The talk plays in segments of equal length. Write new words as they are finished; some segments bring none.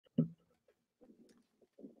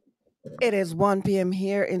It is 1 p.m.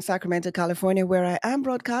 here in Sacramento, California, where I am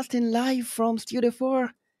broadcasting live from Studio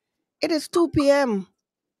 4. It is 2 p.m.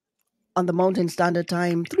 on the Mountain Standard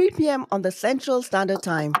Time, 3 p.m. on the Central Standard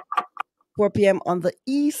Time, 4 p.m. on the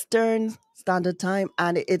Eastern Standard Time,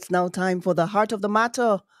 and it's now time for the Heart of the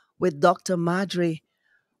Matter with Dr. Marjorie.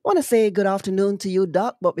 I want to say good afternoon to you,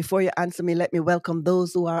 Doc, but before you answer me, let me welcome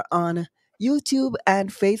those who are on YouTube and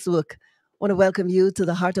Facebook. I want to welcome you to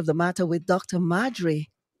the Heart of the Matter with Dr. Marjorie.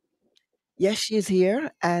 Yes, she's here,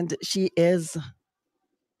 and she is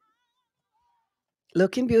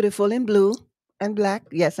looking beautiful in blue and black.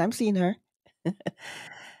 Yes, I'm seeing her. I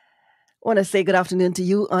want to say good afternoon to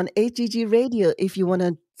you on HGG Radio. If you want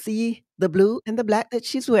to see the blue and the black that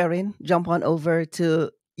she's wearing, jump on over to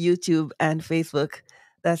YouTube and Facebook.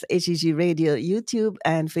 That's HGG Radio, YouTube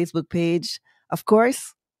and Facebook page. Of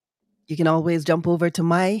course, you can always jump over to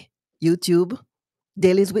my YouTube,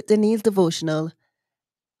 Dailies with Denise Devotional,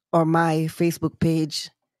 or my Facebook page,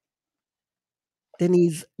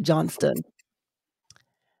 Denise Johnston.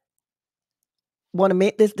 Want to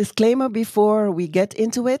make this disclaimer before we get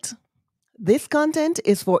into it? This content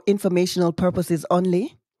is for informational purposes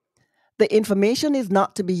only. The information is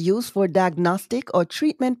not to be used for diagnostic or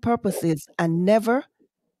treatment purposes and never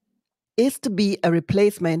is to be a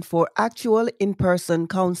replacement for actual in person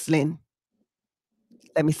counseling.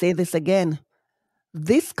 Let me say this again.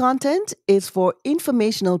 This content is for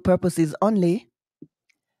informational purposes only.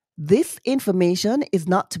 This information is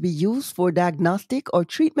not to be used for diagnostic or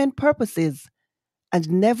treatment purposes and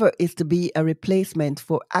never is to be a replacement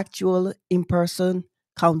for actual in person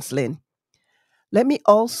counseling. Let me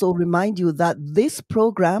also remind you that this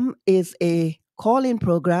program is a call in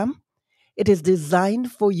program. It is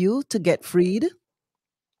designed for you to get freed.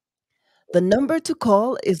 The number to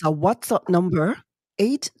call is a WhatsApp number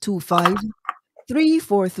 825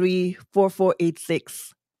 343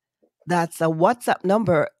 4486. That's a WhatsApp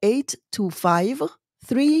number 825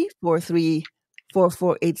 343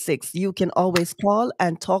 4486. You can always call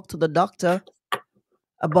and talk to the doctor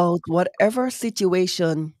about whatever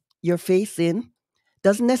situation you're facing.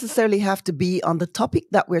 Doesn't necessarily have to be on the topic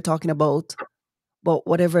that we're talking about, but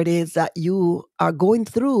whatever it is that you are going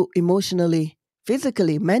through emotionally,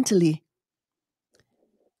 physically, mentally,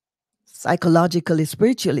 psychologically,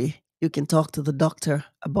 spiritually, you can talk to the doctor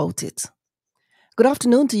about it. Good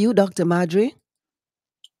afternoon to you, Dr. Marjorie.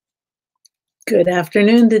 Good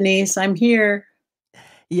afternoon, Denise. I'm here.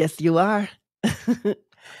 Yes, you are.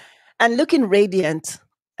 And looking radiant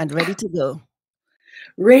and ready to go.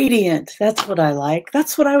 Radiant. That's what I like.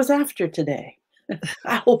 That's what I was after today.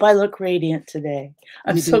 I hope I look radiant today.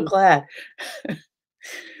 I'm You so do. glad.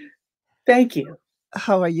 Thank you.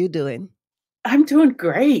 How are you doing? I'm doing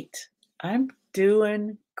great. I'm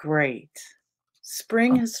doing great.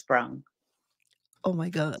 Spring Oh, has sprung. oh my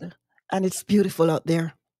God. And it's beautiful out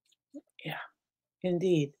there. Yeah,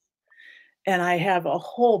 indeed. And I have a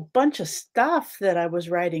whole bunch of stuff that I was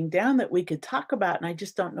writing down that we could talk about, and I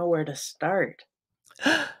just don't know where to start.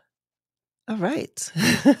 All right.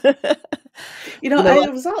 You know, You know, I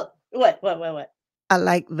was all what? I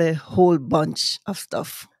like the whole bunch of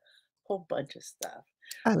stuff. Whole bunch of stuff.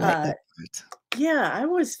 I like Uh, that part. Yeah, I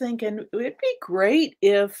was thinking it'd be great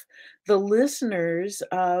if the listeners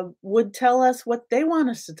would tell us what they want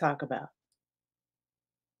us to talk about.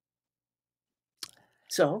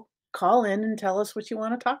 So call in and tell us what you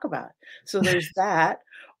want to talk about. So there's that.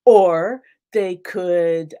 Or they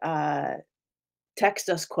could text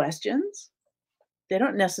us questions. They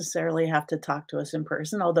don't necessarily have to talk to us in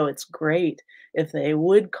person, although it's great if they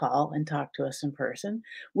would call and talk to us in person.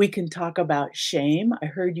 We can talk about shame. I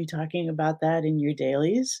heard you talking about that in your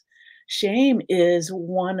dailies. Shame is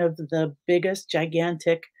one of the biggest,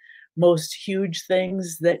 gigantic, most huge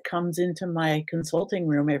things that comes into my consulting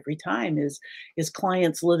room every time is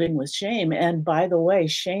clients living with shame. And by the way,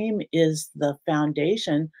 shame is the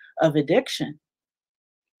foundation of addiction.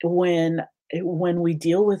 When we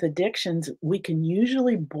deal with addictions, we can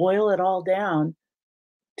usually boil it all down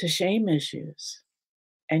to shame issues,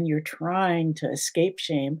 and you're trying to escape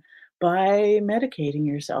shame by medicating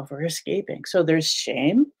yourself or escaping. So there's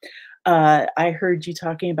shame. I heard you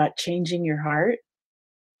talking about changing your heart.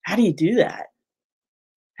 How do you do that?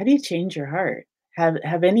 How do you change your heart?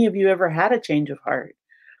 Have any of you ever had a change of heart?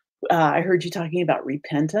 I heard you talking about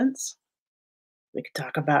repentance. We could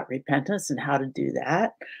talk about repentance and how to do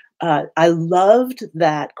that. I loved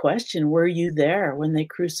that question. Were you there when they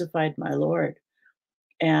crucified my Lord?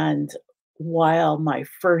 And while my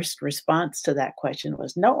first response to that question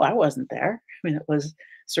was, no, I wasn't there. I mean, it was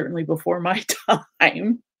certainly before my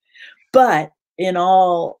time. But in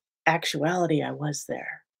all actuality, I was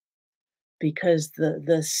there because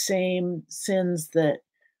the same sins that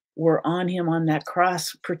were on him on that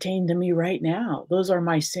cross pertain to me right now. Those are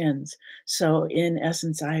my sins. So in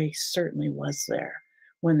essence, I certainly was there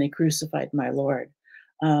when they crucified my Lord.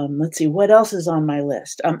 Let's see, what else is on my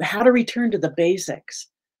list? How to return to the basics.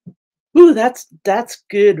 Ooh, that's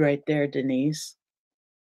good right there, Denise.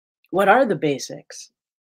 What are the basics?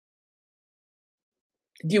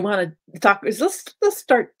 Do you wanna talk let's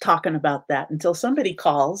start talking about that until somebody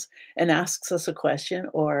calls and asks us a question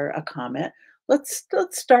or a comment. Let's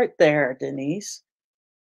start there, Denise.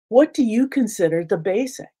 What do you consider the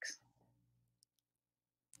basics?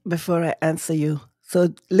 Before I answer you.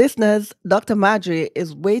 So, listeners, Dr. Marjorie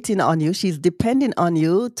is waiting on you. She's depending on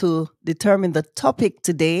you to determine the topic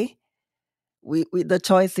today. The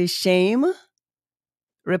choice is shame,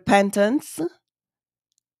 repentance.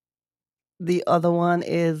 The other one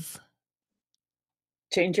is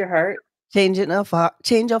Change your heart.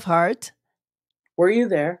 change of heart. Were you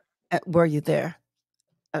there? Were you there?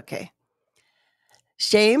 Okay.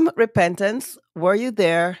 Shame, repentance. Were you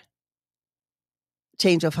there?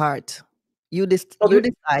 Change of heart. Well, You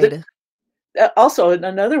the decide also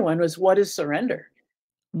another one was what is surrender?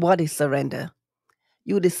 what is surrender.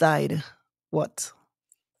 You decide what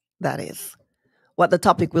that is, what the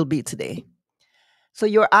topic will be today. So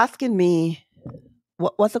you're asking me,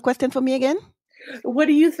 what's the question for me again? What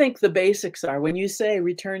do you think the basics are? When you say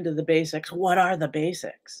return to the basics, what are the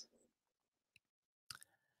basics?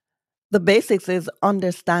 The basics is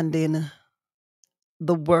understanding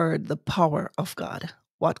the word, the power of God,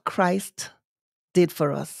 what Christ did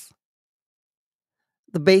for us.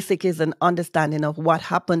 The basic is an understanding of what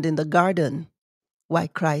happened in the garden, why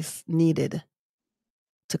Christ needed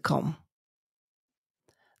to come.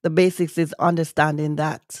 The basics is understanding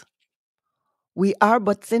that we are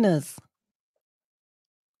but sinners,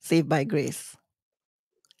 saved by grace,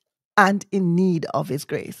 and in need of His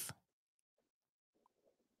grace.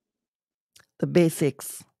 The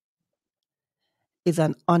basics is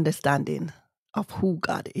an understanding of who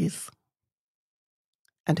God is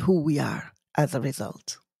and who we are as a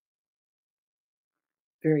result.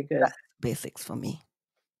 Very good. That's basics for me.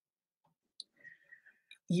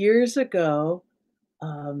 Years ago,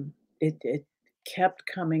 um, it kept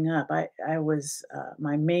coming up. I was uh,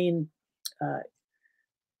 my main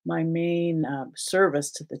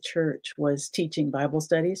service to the church was teaching Bible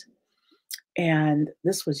studies, and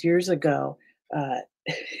this was years ago.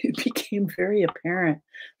 It became very apparent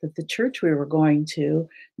that the church we were going to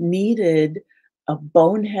needed a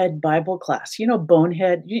bonehead Bible class. You know,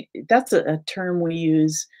 bonehead, that's a term we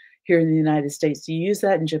use here in the United States. Do you use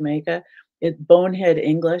that in Jamaica? Bonehead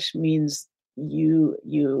English means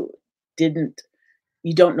you didn't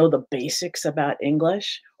you don't know the basics about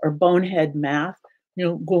English, or bonehead math. You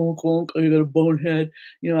know, "Glunk, glunk, I got a bonehead.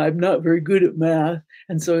 You know, I'm not very good at math."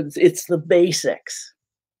 And so it's the basics.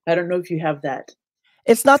 I don't know if you have that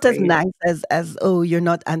It's not as phrase. nice as oh, you're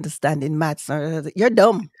not understanding maths. Or, you're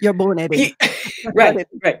dumb. You're boneheaded. Ye That's what Right, it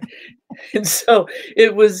is. right. And so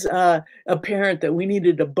it was, apparent that we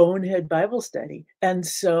needed a bonehead Bible study, and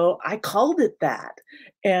so I called it that.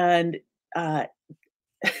 And, uh,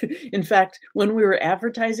 in fact, when we were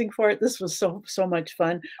advertising for it, this was so much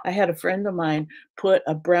fun. I had a friend of mine put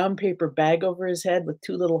a brown paper bag over his head with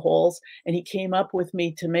 2 little holes, and he came up with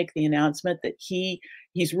me to make the announcement that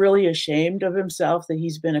he's really ashamed of himself that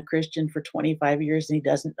he's been a Christian for 25 years and he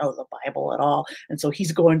doesn't know the Bible at all, and so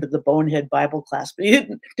he's going to the Bonehead Bible class, but he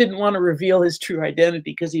didn't wanna reveal his true identity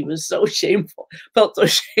because he was so shameful, felt so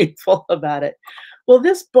shameful about it. Well,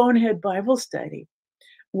 this Bonehead Bible study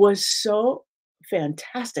was so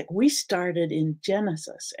fantastic. We started in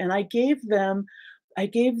Genesis, and I gave them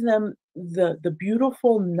the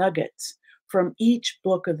beautiful nuggets from each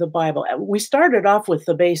book of the Bible. We started off with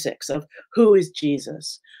the basics of who is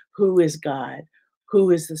Jesus, who is God, who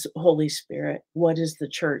is the Holy Spirit, what is the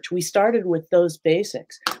church. We started with those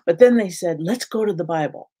basics, but then they said, let's go to the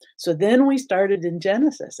Bible. So then we started in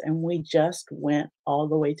Genesis, and we just went all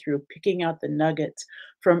the way through, picking out the nuggets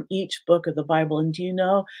from each book of the Bible. And do you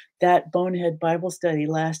know that Bonehead Bible study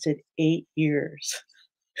lasted 8 years?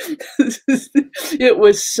 It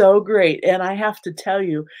was so great, and I have to tell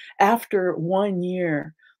you, after 1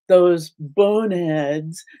 year, those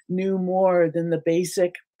boneheads knew more than the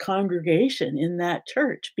basic congregation in that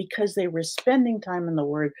church because they were spending time in the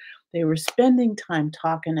Word, they were spending time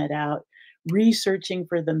talking it out, researching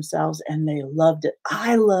for themselves, and they loved it.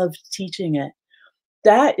 I loved teaching it.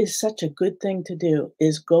 That is such a good thing to do,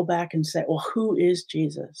 is go back and say, "Well, who is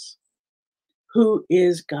Jesus? Who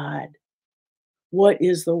is God? What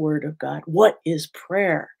is the word of God? What is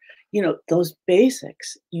prayer?" those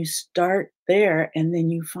basics, you start there, and then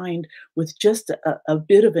you find with just a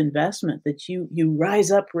bit of investment that you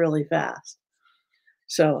rise up really fast.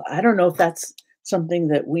 So I don't know if that's something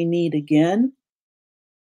that we need again,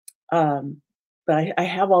 but I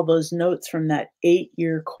have all those notes from that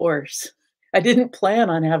 8-year course. I didn't plan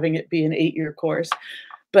on having it be an 8-year course,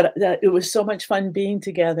 but that it was so much fun being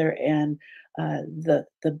together, and, the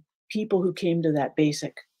people who came to that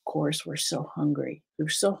basic course were so hungry. They were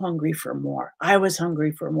so hungry for more. I was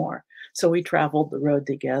hungry for more, so we traveled the road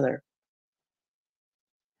together.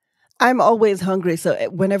 I'm always hungry, so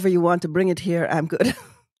whenever you want to bring it here, I'm good.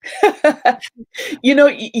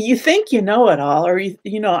 You think you know it all, or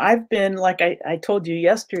I've been like I told you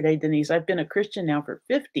yesterday, Denise, I've been a Christian now for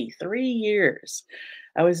 53 years.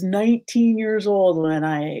 I was 19 years old when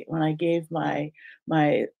I gave my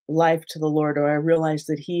life to the Lord, or I realized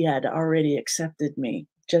that He had already accepted me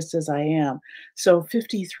just as I am. So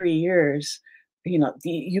 53 years,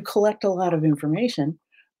 you collect a lot of information,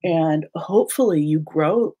 and hopefully you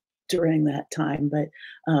grow during that time. But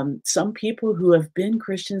some people who have been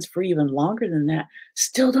Christians for even longer than that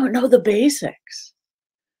still don't know the basics.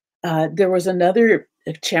 There was another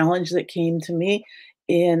challenge that came to me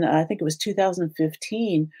in, I think it was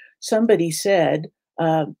 2015. Somebody said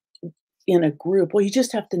uh, in a group, "Well, you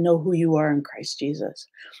just have to know who you are in Christ Jesus,"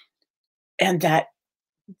 and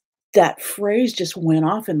that phrase just went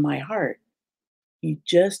off in my heart. You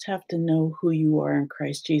just have to know who you are in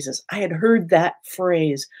Christ Jesus. I had heard that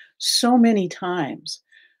phrase so many times.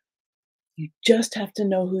 You just have to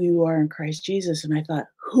know who you are in Christ Jesus, and I thought,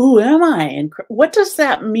 "Who am I in Chri—" What does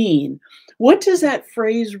that mean? What does that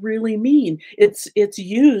phrase really mean? It's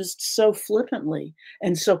used so flippantly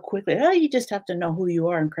and so quickly. "Oh, you just have to know who you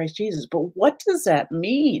are in Christ Jesus," but what does that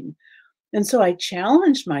mean? And so I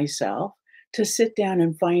challenged myself to sit down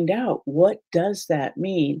and find out, what does that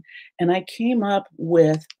mean? And I came up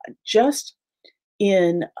with, just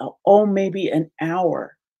in, maybe an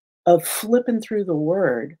hour of flipping through the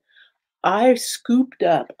Word, I scooped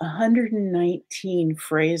up 119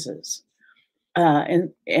 phrases,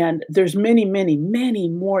 and there's many, many, many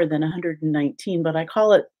more than 119, but I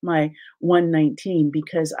call it my 119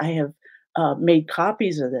 because I have, made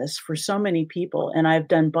copies of this for so many people, and I've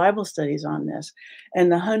done Bible studies on this, and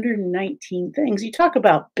the 119 things, you talk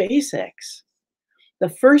about basics. The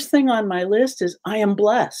first thing on my list is, "I am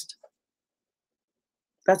blessed."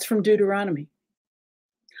 That's from Deuteronomy.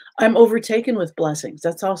 "I'm overtaken with blessings."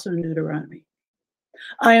 That's also in Deuteronomy.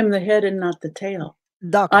 "I am the head and not the tail."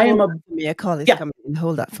 Doc, I am hold a that for me. A call is Yeah. coming in.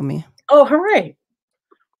 Hold that for me. Oh, hooray.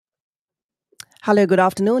 Hello, good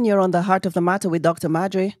afternoon. You're on the Heart of the Matter with Dr.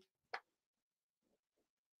 Marjorie.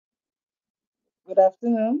 Good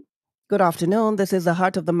afternoon. Good afternoon. This is the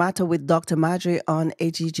Heart of the Matter with Dr. Marjorie on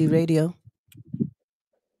HEG Radio.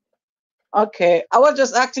 Okay, I was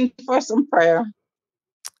just asking for some prayer.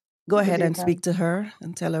 Go Good ahead and evening. speak to her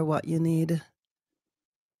and tell her what you need,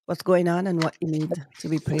 what's going on, and what you need to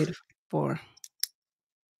be prayed for.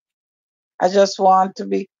 I just want to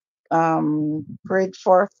be prayed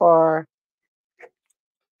for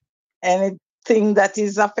anything that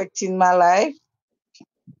is affecting my life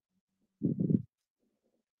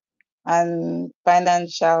and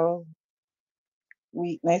financial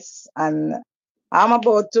weakness. And I'm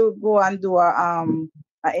about to go and do a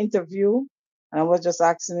interview, and I was just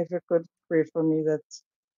asking if you could pray for me that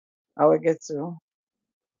I will get through.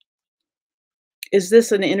 Is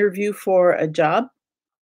this an interview for a job?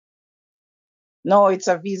 No, it's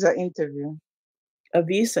a visa interview. A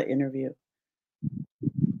visa interview?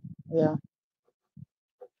 Yeah.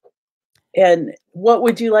 And what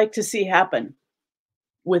would you like to see happen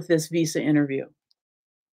with this visa interview?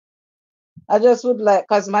 I just would like,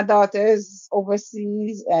 because my daughter is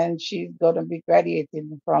overseas and she's going to be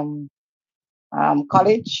graduating from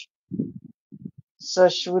college. So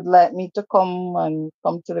she would like me to come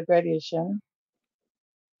to the graduation.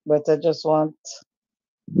 But I just want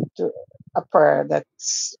to a prayer that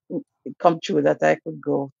it come true that I could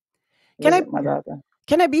go Can I visit my daughter.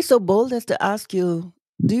 can I be so bold as to ask you,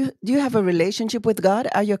 do you have a relationship with God?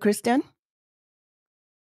 Are you a Christian?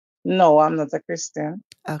 No, I'm not a Christian.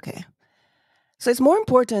 Okay. So it's more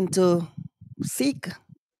important to seek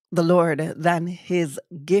the Lord than his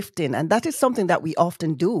gifting, and that is something that we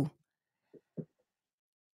often do.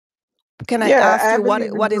 Can I Yeah, ask I you what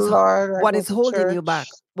believe in what the is Lord. I what go is to holding you back?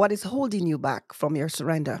 church. What is holding you back from your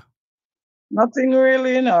surrender? Nothing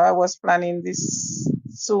really, I was planning this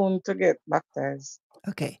soon to get baptized.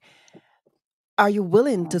 Okay. Are you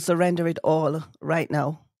willing to surrender it all right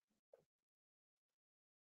now?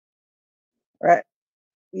 Right.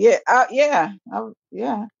 Yeah, yeah,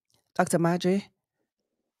 yeah. Dr. Marjorie?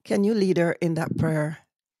 Can you lead her in that prayer?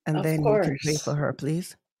 And Of then you can pray course. for her,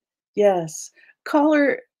 please. Yes.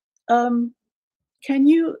 Caller, um, can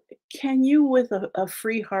you with a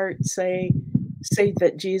free heart say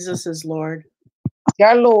that Jesus is Lord?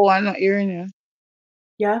 You're low, I'm not hearing you.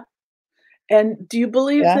 Yeah? And Yeah. do you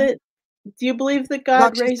believe that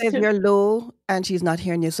Doc, God she raised says him? you're low and she's not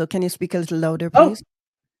hearing you. So can you speak a little louder, Oh, please?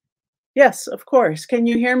 yes, of course. Can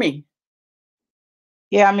you hear me?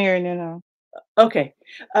 Yeah, I'm hearing you now. Okay.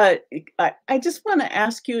 Uh, I just want to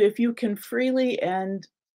ask you if you can freely and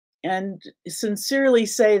sincerely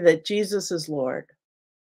say that Jesus is Lord.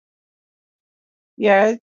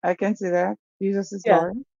 Yeah, I can see that. Jesus is Yeah.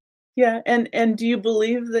 Lord. Yeah. And do you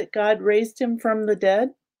believe that God raised him from the dead?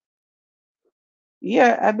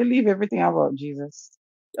 Yeah, I believe everything about Jesus.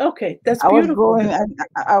 Okay, that's I was beautiful. growing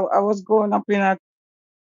I was growing up in a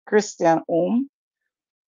Christian home.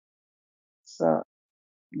 So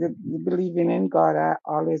the believing in God, I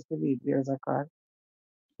always believe there's a God.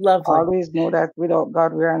 Lovely. Always know that without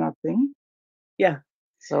God we are nothing. Yeah.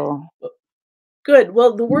 So Good.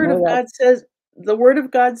 Well, know that the word of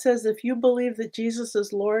God says if you believe that Jesus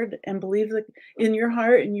is Lord and believe that in your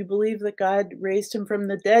heart and you believe that God raised him from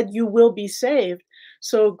the dead, you will be saved.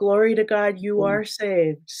 So glory to God, you are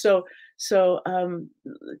saved. So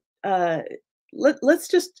uh let's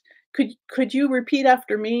just could you repeat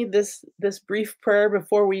after me this brief prayer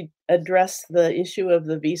before we address the issue of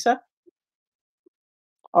the visa?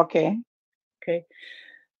 okay. Okay.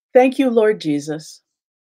 Thank you, Lord Jesus,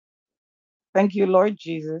 Thank you, Lord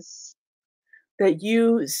Jesus, that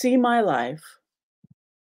you see my life,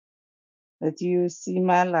 that you see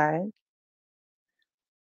my life,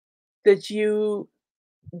 that you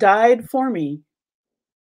died for me,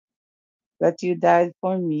 that you died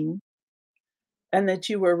for me, and that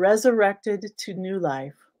you were resurrected to new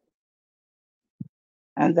life.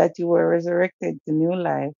 and that you were resurrected to new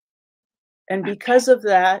life. And because of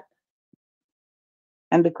that,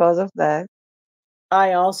 And because of that,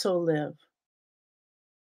 I also live.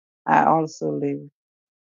 I also live.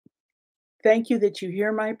 Thank you that you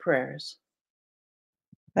hear my prayers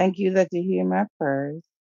Thank you that you hear my prayers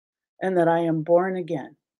and that I am born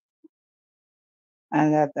again.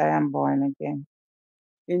 and that I am born again.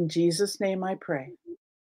 In Jesus' name I pray.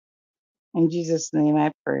 In Jesus' name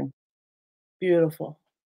I pray. Beautiful.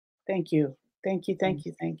 Thank you. Thank you. Thank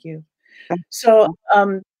you. Thank you. Thank So you.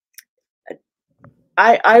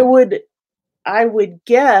 I would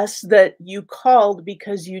guess that you called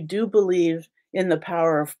because you do believe in the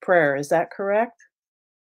power of prayer. Is that correct?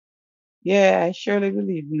 Yeah, I surely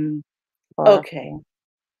believe in power of Okay. prayer.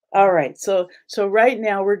 All right. So right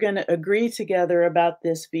now we're going to agree together about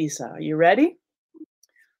this visa. Are you ready?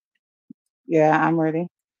 Yeah, I'm ready.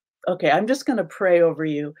 Okay, I'm just going to pray over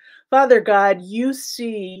you. Father God, you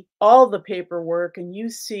see all the paperwork and you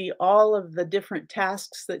see all of the different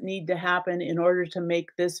tasks that need to happen in order to make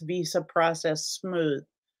this visa process smooth.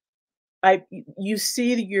 You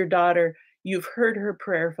see your daughter, you've heard her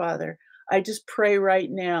prayer, Father. I just pray right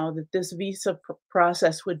now that this visa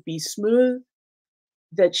process would be smooth,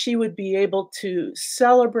 that she would be able to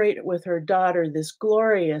celebrate with her daughter this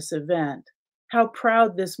glorious event. How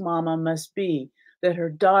proud this mama must be that her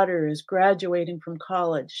daughter is graduating from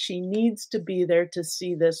college. She needs to be there to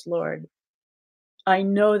see this, Lord. I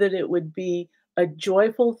know that it would be a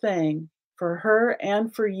joyful thing for her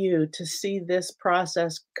and for you to see this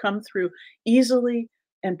process come through easily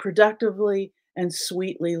and productively and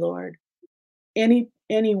sweetly, Lord. Any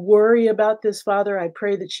worry about this, Father, I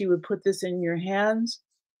pray that she would put this in your hands.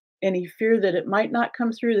 Any fear that it might not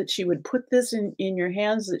come through, that she would put this in your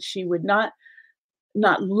hands, that she would not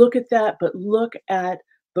look at that, but look at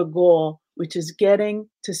the goal, which is getting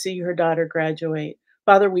to see her daughter graduate.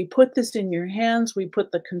 Father, we put this in your hands. We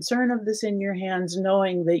put the concern of this in your hands,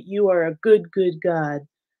 knowing that you are a good, good God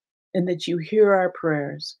and that you hear our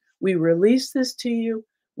prayers. We release this to you.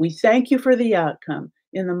 We thank you for the outcome.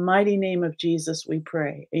 In the mighty name of Jesus, we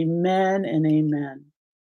pray. Amen and amen.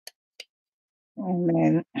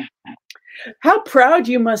 Amen. How proud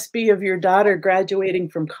you must be of your daughter graduating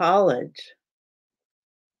from college.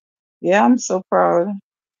 Yeah, I'm so proud.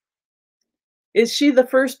 Is she the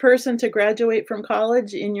first person to graduate from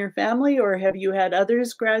college in your family, or have you had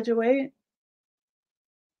others graduate?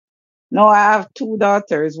 No, I have two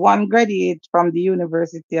daughters. One graduated from the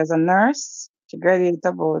university as a nurse. She graduated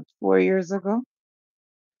about 4 years ago.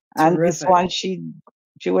 And this Terrific. one she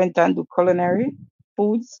went on to culinary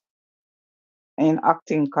foods in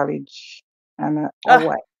acting college and Ah,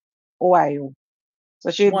 Ohio.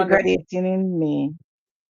 So she'll be wonderful. graduating in May.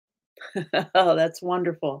 Oh, that's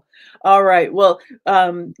wonderful. All right. Well,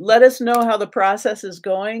 let us know how the process is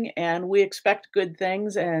going, and we expect good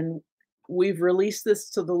things. And we've released this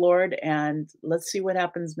to the Lord, and let's see what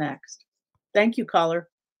happens next. Thank you, caller.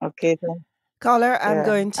 Okay, then. Caller,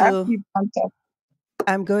 Yeah. I'll keep contact.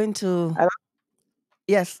 I'm going to, I,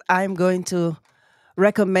 yes, I'm going to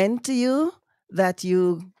recommend to you that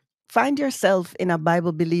you find yourself in a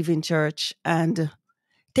Bible believing church and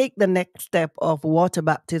take the next step of water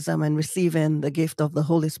baptism and receiving the gift of the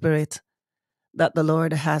Holy Spirit that the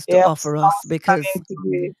Lord has to yes, offer I'm us. Because, planning to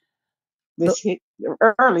do the, this hit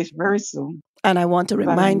early, very soon. and I want to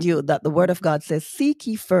remind Planning you to. that the Word of God says, seek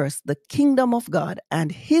ye first the kingdom of God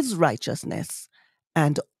and his righteousness,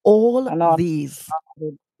 and all And all these,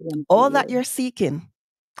 the to all that you. you're seeking,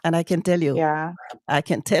 and I can tell you, Yeah. I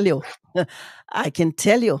can tell you, I can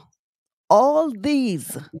tell you, all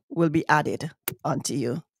these will be added unto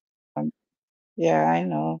you. um, Yeah, I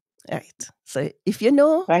know. Right. So if you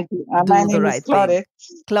know, Thank you. My do the name is right thing. Claudette.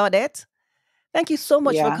 Claudette, thank you so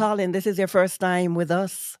much for Yeah. calling. This is your first time with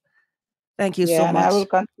us. Thank you so Yeah, and I will much.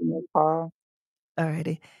 continue, Paul.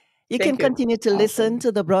 Alrighty. You can Thank you. continue to Okay. listen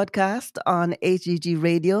to the broadcast on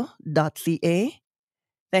hggradio.ca.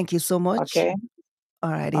 Thank you so much. Okay.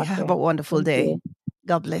 Alrighty. Have Okay. a wonderful Thank day. you.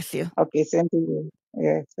 God bless you. Okay, same to you.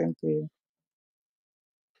 Yeah, same to you.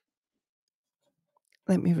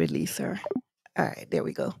 Let me release her. All right, there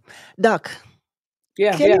we go. Doc,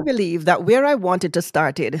 Yeah. can you believe that where I wanted to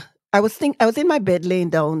start it? I was in my bed laying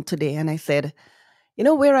down today and I said, you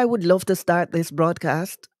know where I would love to start this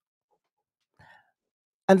broadcast?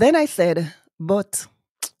 And then I said, but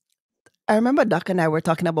I remember Doc and I were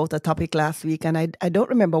talking about a topic last week, and I don't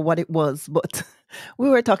remember what it was, but we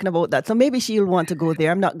were talking about that. So maybe she'll want to go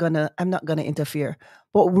there. I'm not gonna interfere.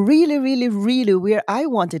 But really, really, really, where I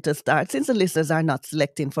wanted to start, since the listeners are not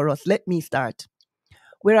selecting for us, let me start.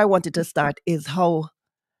 Where I wanted to start is how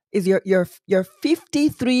is your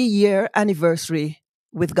 53-year anniversary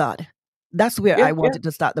with God. That's where Yeah. I wanted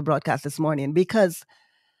to start the broadcast this morning because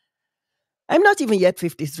I'm not even yet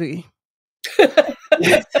 53.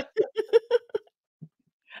 Yeah.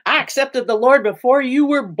 I accepted the Lord before you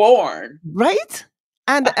were born. Right?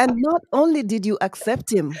 And not only did you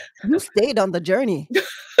accept him, you stayed on the journey.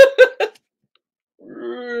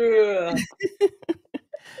 Ugh.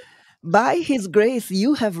 By his grace,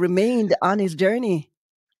 you have remained on his journey.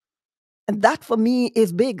 And that for me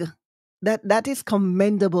is big. That is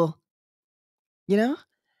commendable, you know?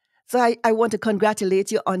 So I want to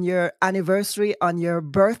congratulate you on your anniversary, on your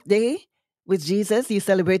birthday with Jesus. You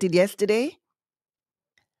celebrated yesterday.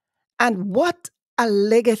 And what a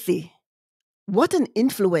legacy. What an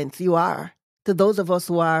influence you are to those of us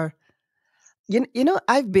who are. You know,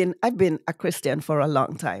 I've been a Christian for a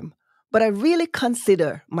long time, but I really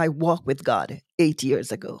consider my walk with God 8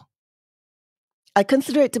 years ago. I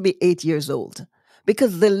consider it to be 8 years old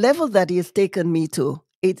because the level that He has taken me to.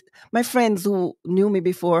 My friends who knew me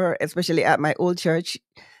before, especially at my old church,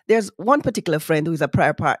 there's one particular friend who's a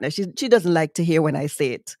prayer partner. She doesn't like to hear when I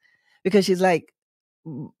say it because she's like,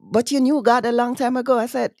 "But you knew God a long time ago." I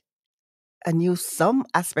said, "I knew some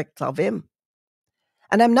aspects of Him,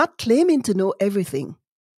 and I'm not claiming to know everything."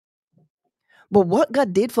 But what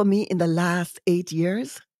God did for me in the last 8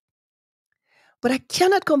 years, but I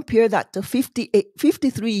cannot compare that to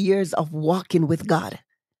 53 years of walking with God.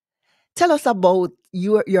 Tell us about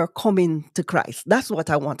your coming to Christ. That's what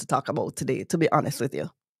I want to talk about today, to be honest with you.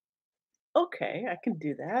 Okay, I can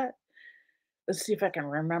do that. Let's see if I can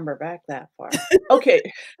remember back that far. Okay.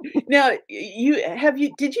 Now,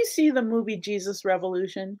 did you see the movie Jesus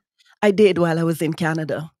Revolution? I did while I was in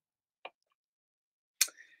Canada.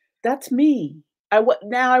 That's me.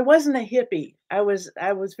 Now I wasn't a hippie. I was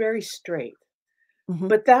very straight. Hmm.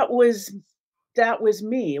 But that was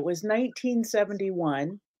me. It was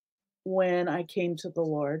 1971 when I came to the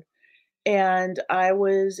Lord, and I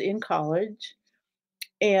was in college,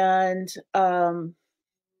 and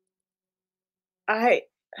I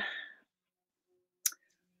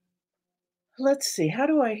let's see, how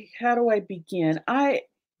do I begin? I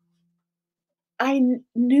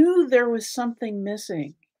knew there was something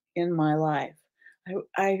missing in my life. I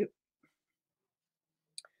I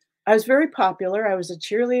I was very popular. I was a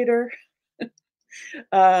cheerleader.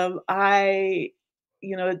 I,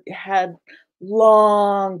 had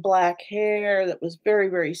long black hair that was very,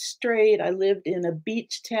 very straight. I lived in a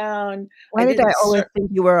beach town. I Why did I didn't always ser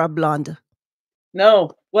think you were a blonde?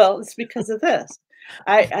 No, well, it's because of this.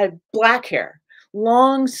 I had black hair,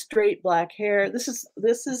 long, straight black hair. This is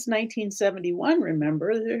 1971,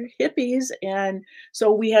 remember? They're hippies, and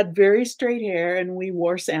so we had very straight hair and we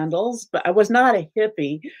wore sandals, but I was not a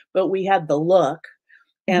hippie, but we had the look.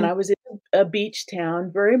 and Mhm. I was in a beach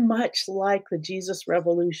town, very much like the Jesus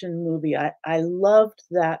Revolution movie. I loved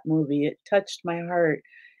that movie. It touched my heart,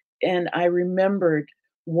 and I remembered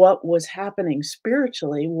what was happening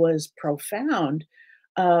spiritually was profound.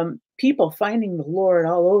 People finding the Lord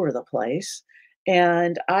all over the place,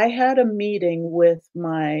 and I had a meeting with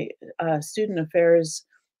my, student affairs,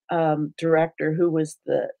 director who was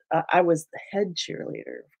I was the head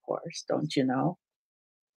cheerleader, of course, don't you know?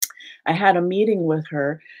 I had a meeting with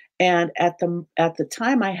her, and at the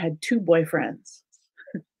time, I had 2 boyfriends,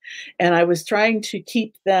 and I was trying to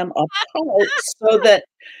keep them apart so that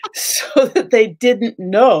they didn't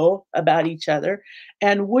know about each other,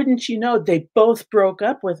 and wouldn't you know, they both broke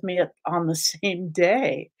up with me on the same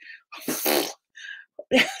day.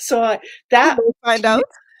 So I Did that they find to me out?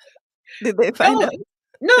 Did they find no, out? They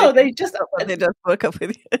no, didn't find out, but they just broke up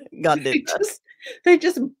with you. God did they that. just they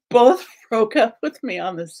just both broke up with me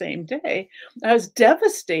on the same day. I was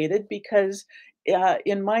devastated because,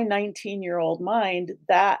 in my 19-year-old mind,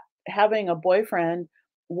 that having a boyfriend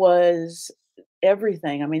was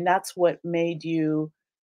everything. I mean, that's what made you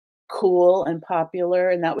cool and popular,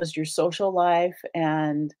 and that was your social life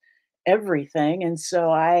and everything, and so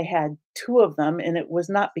I had 2 of them, and it was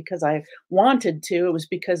not because I wanted to, it was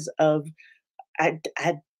because of I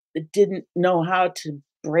didn't know how to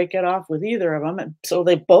break it off with either of them, and so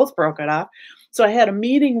they both broke it off. So I had a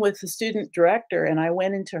meeting with the student director, and I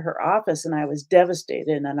went into her office, and I was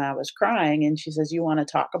devastated, and I was crying, and she says, "You wanna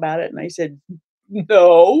talk about it?" And I said,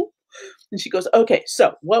 "No." And she goes, "Okay,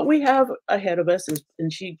 so what we have ahead of us is,"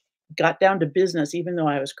 and she got down to business even though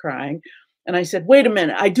I was crying, and I said, "Wait a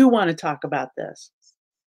minute, I do wanna talk about this."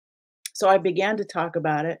 So I began to talk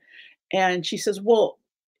about it, and she says, "Well,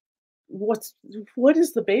 what's what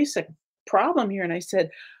is the basic problem here?" And I said,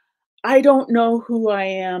 "I don't know who I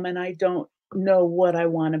am and I don't know what I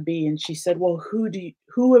want to be." And she said, "Well,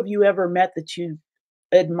 who have you ever met that you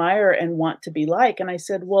admire and want to be like?" And I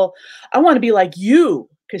said, "Well, I want to be like you."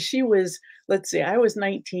 Because she was, let's see, I was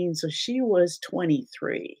 19, so she was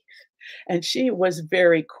 23. And she was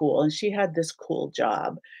very cool and she had this cool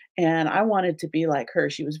job. And I wanted to be like her.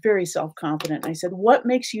 She was very self confident. I said, "What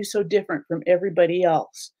makes you so different from everybody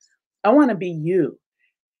else? I want to be you."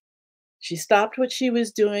 She stopped what she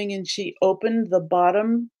was doing and she opened the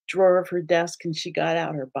bottom drawer of her desk and she got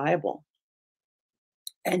out her Bible.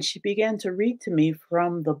 And she began to read to me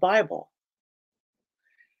from the Bible.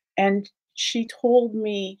 And she told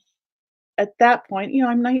me at that point,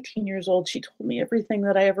 I'm 19 years old. She told me everything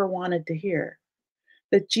that I ever wanted to hear,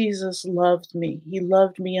 that Jesus loved me. He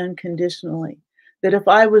loved me unconditionally. That if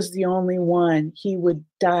I was the only one, he would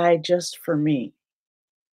die just for me.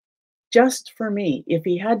 Just for me. If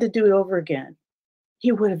he had to do it over again,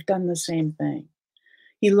 he would have done the same thing.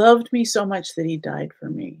 He loved me so much that he died for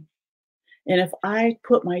me. And if I would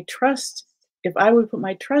put my trust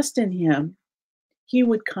in him, he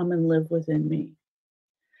would come and live within me.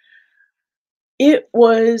 It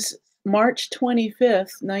was March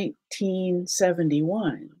 25th,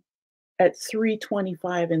 1971 at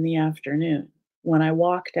 3:25 in the afternoon when I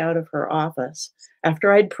walked out of her office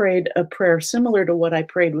after I'd prayed a prayer similar to what I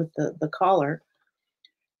prayed with the caller,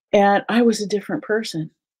 and I was a different person.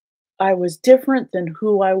 I was different than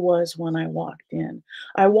who I was when I walked in.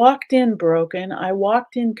 I walked in broken, I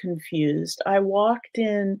walked in confused, I walked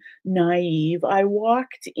in naive, I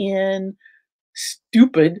walked in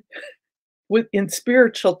stupid, with in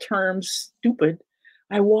spiritual terms, stupid.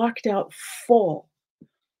 I walked out full.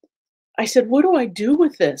 I said, "What do I do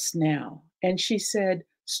with this now?" And she said,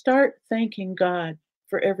 "Start thanking God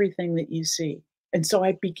for everything that you see." And so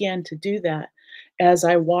I began to do that as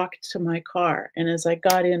I walked to my car. And as I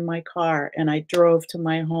got in my car and I drove to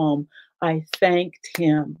my home, I thanked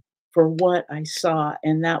him for what I saw.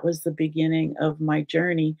 And that was the beginning of my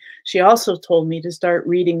journey. She also told me to start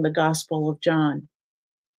reading the Gospel of John.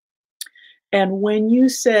 And when you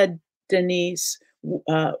said, Denise,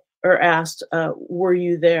 or asked, were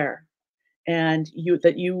you there? And you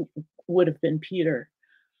would have been Peter.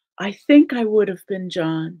 I think I would have been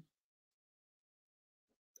John.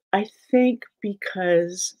 I think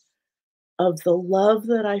because of the love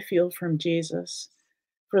that I feel from Jesus,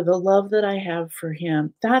 for the love that I have for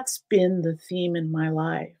him, that's been the theme in my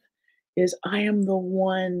life is I am the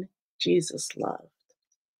one Jesus loved.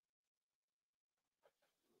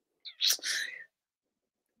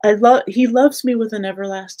 He loves me with an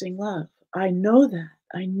everlasting love. I know that.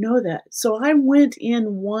 I know that. So I went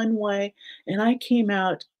in one way and I came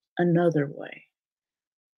out another way,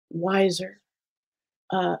 wiser.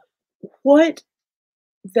 Uh, what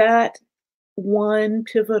that one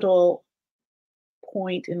pivotal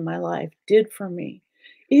point in my life did for me,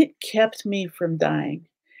 it kept me from dying.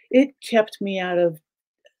 It kept me out of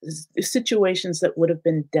situations that would have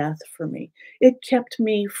been death for me. It kept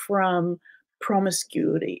me from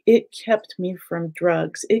promiscuity. It kept me from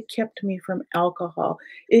drugs. It kept me from alcohol.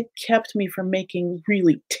 It kept me from making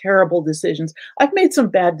really terrible decisions. I've made some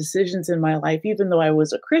bad decisions in my life, even though I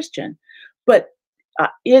was a Christian, but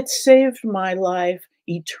it saved my life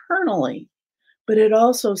eternally. But it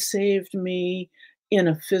also saved me in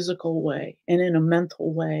a physical way and in a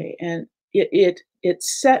mental way, and it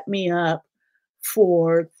set me up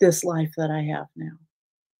for this life that I have now.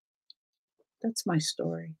 That's my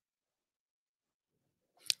story.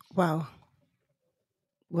 Wow.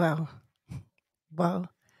 Wow. Wow.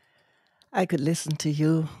 I could listen to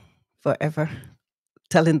you forever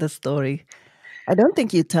telling the story. I don't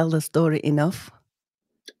think you tell the story enough.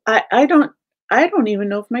 I don't even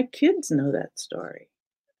know if my kids know that story.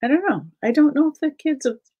 I don't know. I don't know if the kids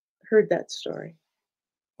have heard that story.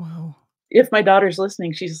 Wow. If my daughter's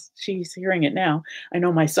listening, she's hearing it now. I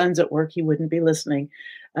know my son's at work, he wouldn't be listening.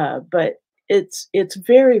 But it's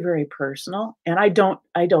very, very personal, and I don't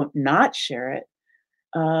not share it,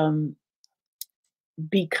 um,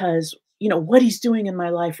 because, what he's doing in my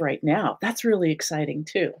life right now, that's really exciting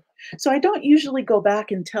too. So I don't usually go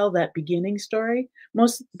back and tell that beginning story,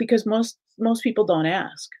 because most people don't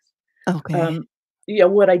ask. Okay. Um, yeah,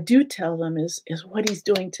 what I do tell them is what he's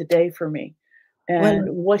doing today for me, and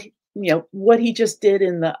Well, what he just did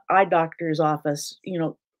in the eye doctor's office,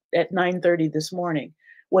 at 9:30 this morning,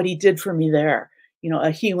 what he did for me there,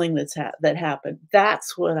 a healing that happened.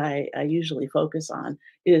 That's what I usually focus on,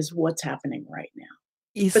 is what's happening right now.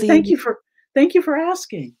 you But thank see, you for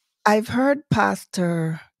asking. I've heard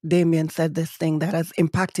Pastor Damien said this thing that has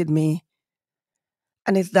impacted me,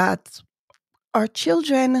 and it's that our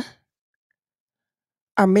children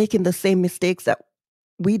are making the same mistakes that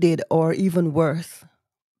we did, or even worse,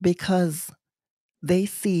 because they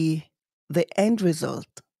see the end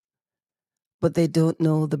result, but they don't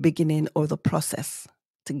know the beginning or the process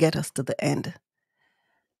to get us to the end.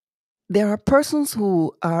 There are persons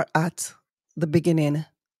who are at the beginning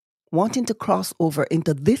wanting to cross over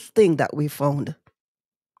into this thing that we found.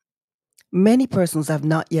 Many persons have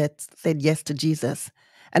not yet said yes to Jesus.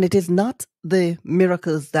 And it is not the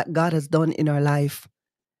miracles that God has done in our life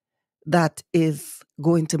that is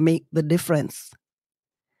going to make the difference.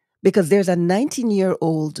 Because there's a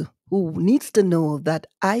 19-year-old who needs to know that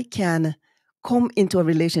I can come into a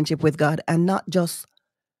relationship with God and not just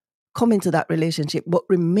come into that relationship, but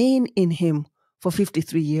remain in Him for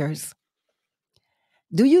 53 years.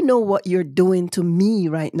 Do you know what you're doing to me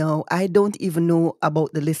right now? I don't even know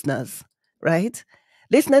about the listeners, right?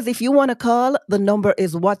 Listeners, if you want to call, the number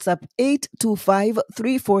is WhatsApp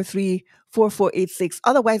 825-343-4486.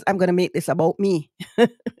 Otherwise, I'm going to make this about me.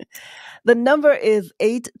 The number is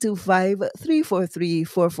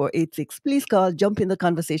 825-343-4486. Please call, jump in the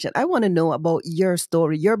conversation. I want to know about your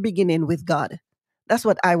story, your beginning with God. That's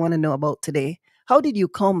what I want to know about today. How did you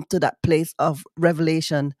come to that place of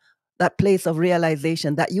revelation, that place of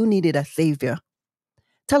realization that you needed a savior?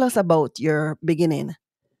 Tell us about your beginning.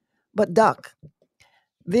 But Doc,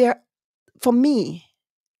 there for me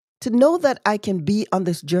to know that I can be on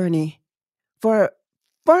this journey for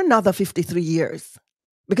another 53 years.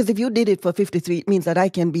 Because if you did it for 53, it means that I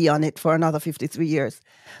can be on it for another 53 years.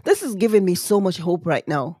 This is giving me so much hope right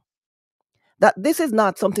now that this is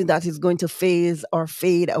not something that is going to phase or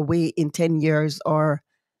fade away in 10 years or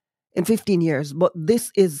in 15 years, but this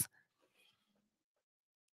is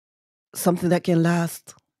something that can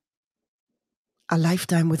last a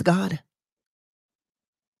lifetime with God.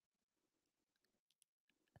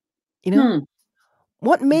 You know, Hmm.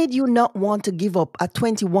 what made you not want to give up at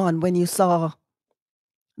 21 when you saw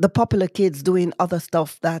the popular kids doing other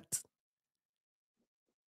stuff that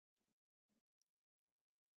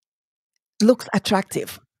looks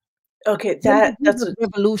attractive? Okay, When the that's Jesus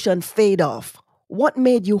revolution fade off, what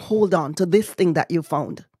made you hold on to this thing that you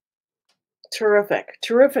found?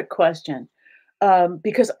 terrific question.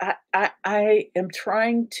 Because I am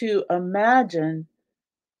trying to imagine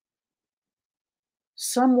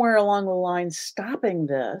somewhere along the line stopping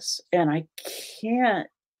this, and I can't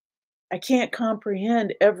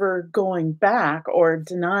comprehend ever going back or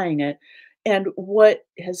denying it. And what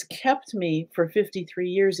has kept me for 53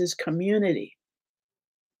 years is community,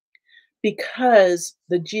 because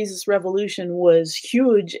the Jesus revolution was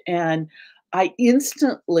huge and I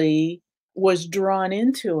instantly was drawn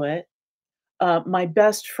into it. My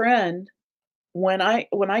best friend, when I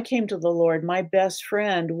came to the Lord, my best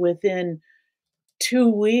friend within 2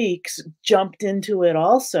 weeks jumped into it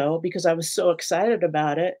also because I was so excited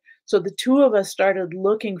about it. So the 2 of us started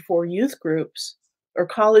looking for youth groups or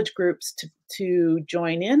college groups to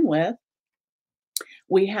join in with,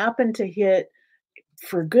 we happened to hit,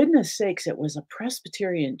 for goodness sakes, it was a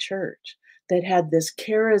Presbyterian church that had this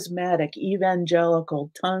charismatic,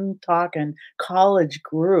 evangelical, tongue-talking college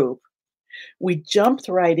group. We jumped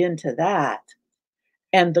right into that,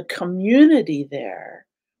 and the community there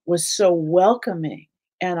was so welcoming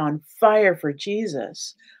and on fire for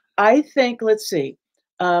Jesus. I think, let's see,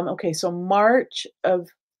 okay, so March of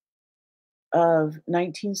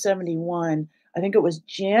 1971, I think it was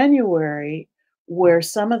January, where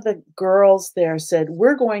some of the girls there said,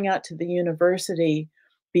 "We're going out to the university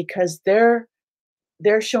because they're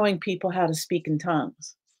showing people how to speak in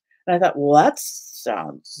tongues." And I thought, "Well, that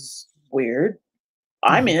sounds weird.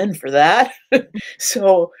 I'm in for that."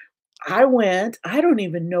 So I went. I don't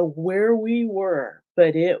even know where we were,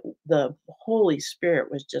 but the Holy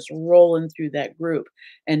Spirit was just rolling through that group.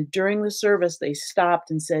 And during the service, they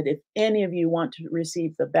stopped and said, "If any of you want to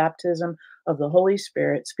receive the baptism of the Holy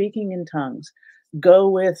Spirit, speaking in tongues, go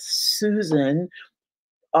with Susan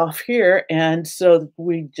off here." And so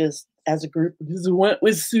we just, as a group, just went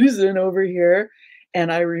with Susan over here.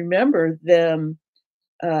 And I remember them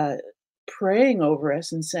uh, praying over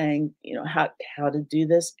us and saying, how to do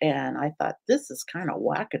this. And I thought, this is kind of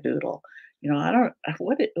wackadoodle. I don't,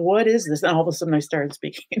 what is this? And all of a sudden I started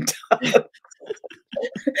speaking in tongues. And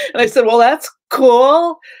I said, well, that's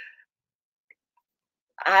cool.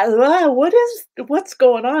 What's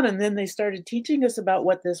going on? And then they started teaching us about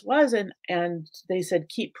what this was. And they said,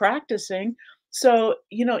 keep practicing. So,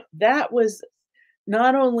 that was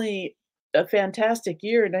not only a fantastic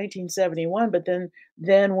year in 1971, but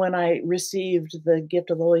then when I received the gift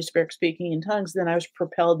of the Holy Spirit speaking in tongues, then I was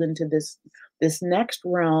propelled into this next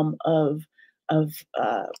realm of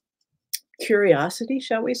curiosity,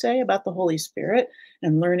 shall we say, about the Holy Spirit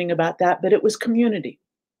and learning about that. But it was community,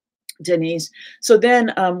 Denise. So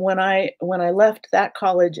then when I left that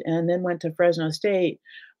college and then went to Fresno State,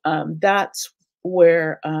 that's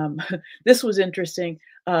where this was interesting.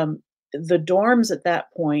 The dorms at that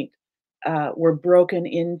point were broken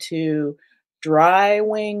into dry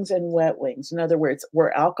wings and wet wings. In other words,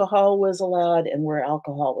 where alcohol was allowed and where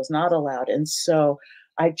alcohol was not allowed. And so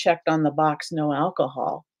I checked on the box, no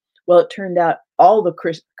alcohol. Well, it turned out all the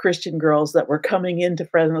Christian girls that were coming into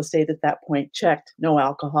Fresno State at that point checked no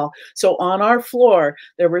alcohol. So on our floor,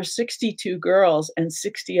 there were 62 girls and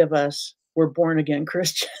 60 of us were born again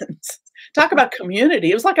Christians. Talk about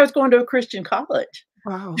community. It was like I was going to a Christian college.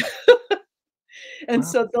 Wow. And Wow.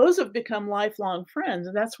 so those have become lifelong friends.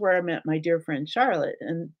 And that's where I met my dear friend Charlotte.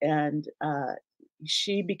 And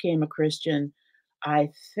she became a Christian,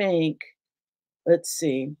 I think, let's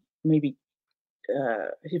see, maybe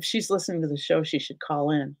if she's listening to the show, she should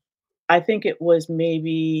call in. I think it was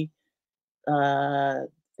maybe the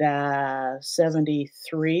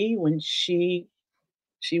 73 when she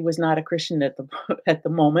was not a Christian at the at the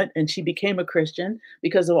moment, and she became a Christian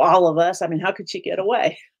because of all of us. I mean, how could she get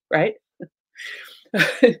away, right?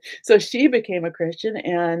 So she became a Christian,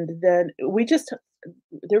 and then there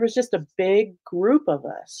was just a big group of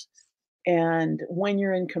us. And when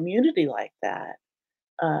you're in community like that,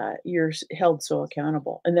 you're held so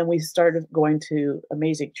accountable. And then we started going to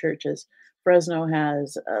amazing churches. Fresno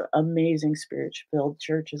has amazing spirit-filled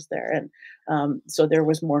churches there, and so there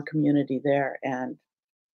was more community there, and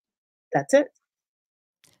that's it.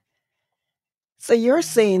 So you're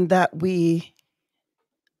saying that we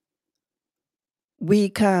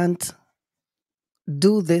can't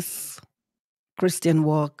do this Christian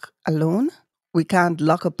walk alone? We can't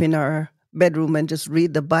lock up in our bedroom and just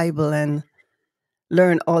read the Bible and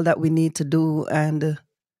learn all that we need to do and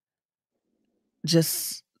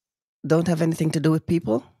just don't have anything to do with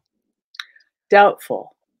people?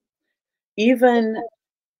 Doubtful. Even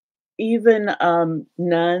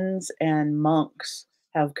nuns and monks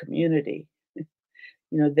have community.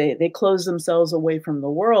 They close themselves away from the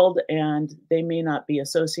world, and they may not be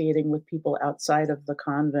associating with people outside of the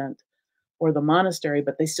convent or the monastery,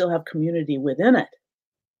 but they still have community within it.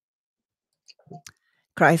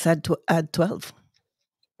 Christ had to add 12.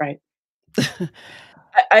 Right.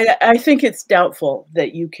 I think it's doubtful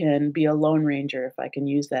that you can be a lone ranger, if I can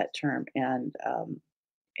use that term, and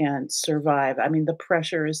survive. I mean, the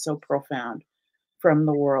pressure is so profound from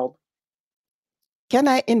the world. Can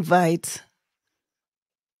I invite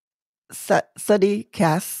Sadi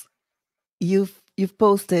Cass? You've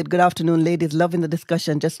posted, "Good afternoon, ladies. Loving the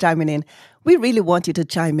discussion. Just chiming in." We really want you to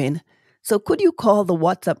chime in. So could you call the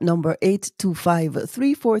WhatsApp number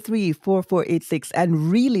 825-343-4486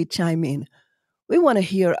 and really chime in? We want to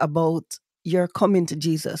hear about your coming to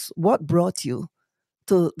Jesus. What brought you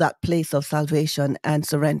to that place of salvation and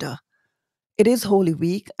surrender? It is Holy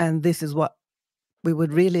Week, and this is what we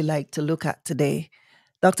would really like to look at today.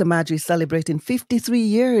 Dr. Marjorie is celebrating 53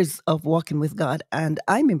 years of walking with God, and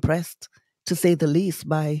I'm impressed, to say the least,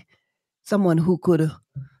 by someone who could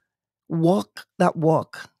walk that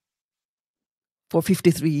walk for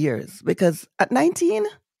 53 years. Because at 19,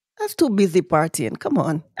 that's too busy partying. Come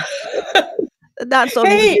on. That song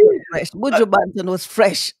music Hey, was fresh. Buju Banton was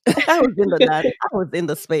fresh. I was in the dance. I was in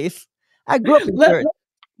the space. I grew up in let, church,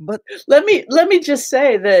 but let me just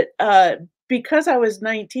say that because I was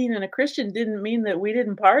 19 and a Christian didn't mean that we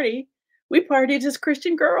didn't party. We partied as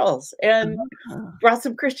Christian girls and uh, brought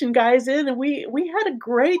some Christian guys in, and we had a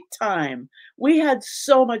great time. We had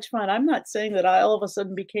so much fun. I'm not saying that I all of a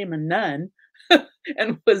sudden became a nun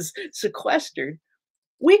and was sequestered.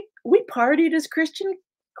 We partied as Christian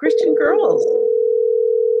girls.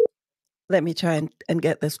 let me try and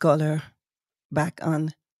get this caller back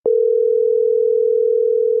on.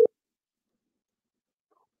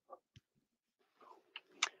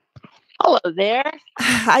 Hello there.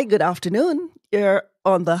 Hi, good afternoon. You're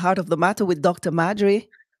on the Heart of the Matter with Dr. Marjorie.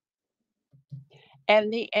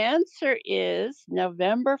 And the answer is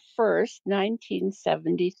November 1st,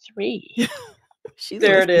 1973. She's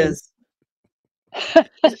There it listening.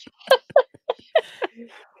 is.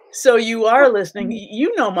 So you are listening.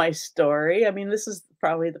 You know my story. I mean, this is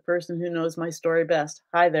probably the person who knows my story best.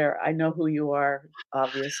 Hi there. I know who you are,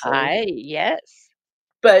 obviously. Hi, yes.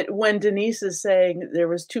 But when Denise is saying there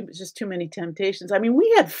was just too many temptations, I mean,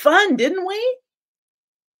 we had fun, didn't we?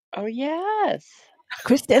 Oh, yes.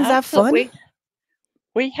 Christians have fun.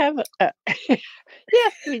 We have,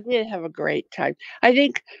 yes, we did have a great time. I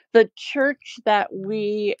think the church that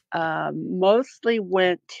we mostly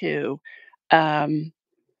went to,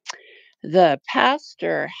 the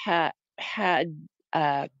pastor had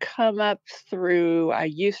come up through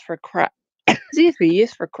Youth for Christ. Excuse me,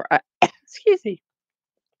 Youth for Christ. Excuse me,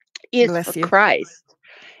 Youth for Bless you. Christ,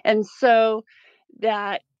 and so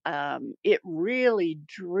that it really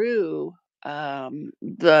drew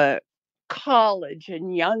the college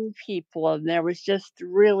and young people, and there was just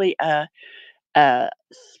really a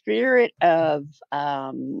spirit of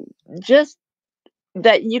just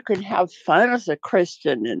that you can have fun as a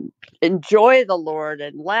Christian and enjoy the Lord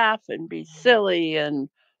and laugh and be silly and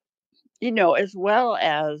as well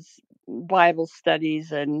as Bible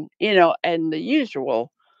studies and and the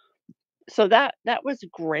usual. So that was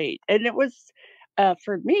great, and it was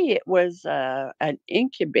for me it was an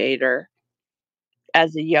incubator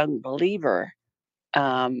as a young believer.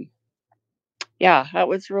 Um, yeah, that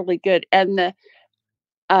was really good, and the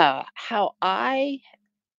how I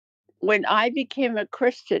when I became a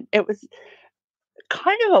Christian, it was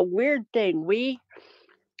kind of a weird thing. We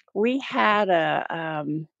had a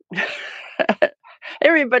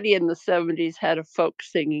everybody in the 70s had a folk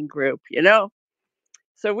singing group,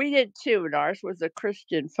 So we did too, and ours was a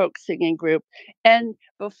Christian folk singing group. And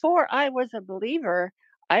before I was a believer,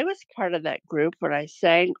 I was part of that group when I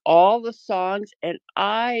sang all the songs, and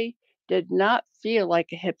I did not feel like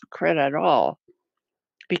a hypocrite at all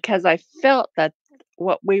because I felt that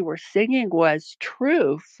what we were singing was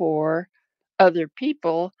true for other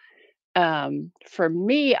people. For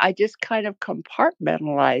me, I just kind of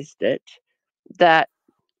compartmentalized it. That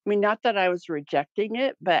I mean, not that I was rejecting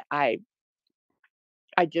it, but I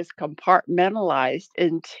just compartmentalized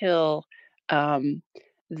until um,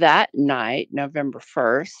 that night, November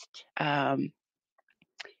 1st.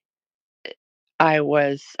 I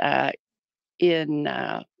was in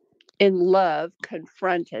love,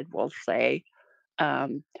 confronted, we'll say,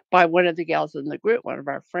 by one of the gals in the group, one of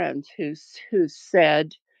our friends, who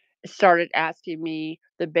started asking me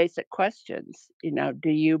the basic questions. Do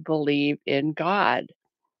you believe in God?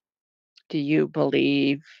 Do you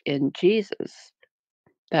believe in Jesus?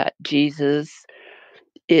 That Jesus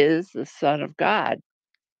is the Son of God?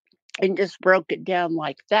 And just broke it down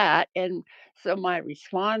like that. And so my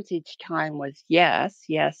response each time was yes,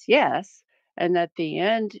 yes, yes. And at the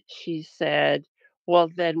end, she said, "Well,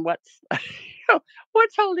 then what's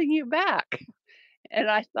holding you back?" And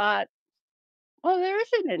I thought, well, there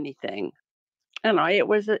isn't anything. It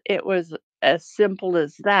was as simple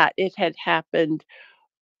as that. It had happened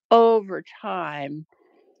over time,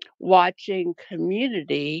 watching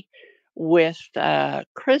community with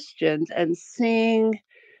Christians and seeing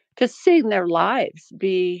their lives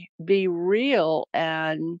be real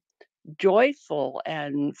and joyful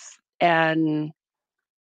and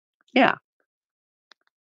yeah.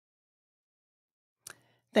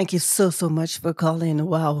 Thank you so much for calling.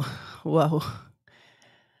 Wow. Wow.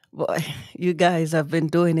 Boy, you guys have been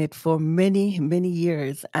doing it for many, many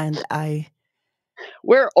years. And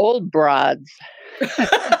We're old broads.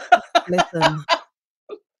 listen,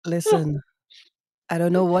 listen. I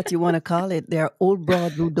don't know what you want to call it. There are old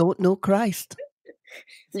broads who don't know Christ,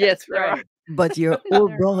 Yes, That's there are. right. but you're old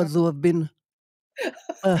There are. broads who have been.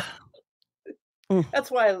 Uh, mm. That's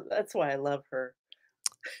why I love her.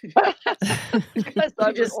 Because You I'm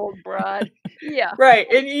an just old broad. Yeah, right,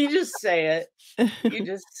 and you just say it. You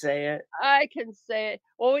just say it. I can say it.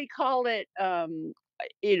 Well, we call it, I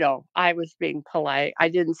was being polite. I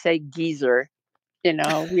didn't say geezer.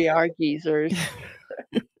 We are geezers.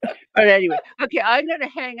 But anyway, okay, I'm going to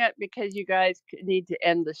hang up because you guys need to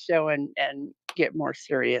end the show and get more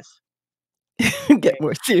serious. Get Okay.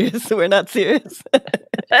 more serious. We're not serious.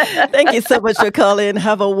 Thank you so much for calling.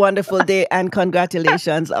 Have a wonderful day and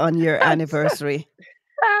congratulations on your anniversary.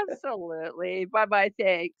 Absolutely. Bye bye.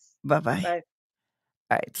 Thanks. Bye bye. Bye.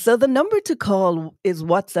 All right. So the number to call is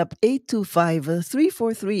WhatsApp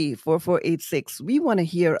 825-343-4486. We want to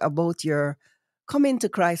hear about your coming to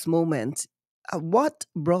Christ moment. What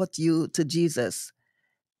brought you to Jesus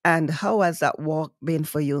and how has that walk been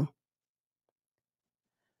for you?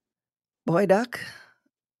 Boy, Doc,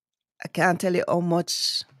 I can't tell you how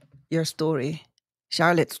much your story,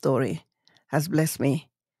 Charlotte's story, has blessed me.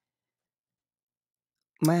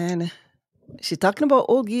 Man, she's talking about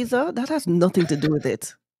old Giza. That has nothing to do with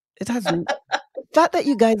it. It has the fact that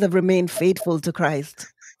you guys have remained faithful to Christ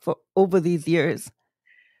for over these years.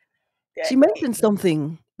 She mentioned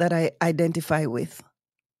something that I identify with.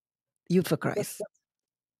 Youth for Christ.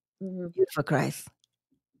 Mhm. Youth for Christ.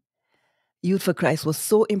 Youth for Christ was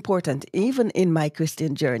so important, even in my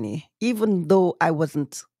Christian journey, even though I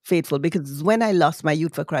wasn't faithful, because when I lost my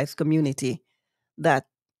Youth for Christ community, that,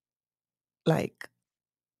 like,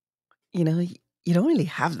 you don't really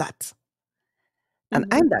have that. And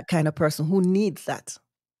Mhm. I'm that kind of person who needs that,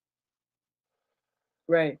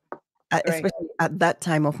 Right. Right. especially at that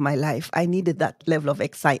time of my life. I needed that level of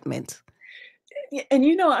excitement.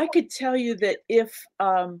 And I could tell you that if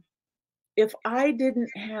I didn't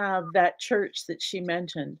have that church that she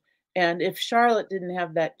mentioned, and if Charlotte didn't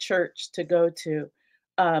have that church to go to,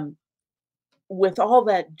 um, with all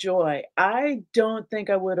that joy, I don't think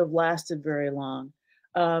I would have lasted very long.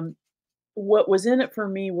 Um, what was in it for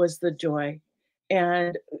me was the joy,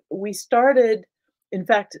 and we started, in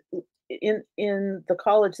fact, in the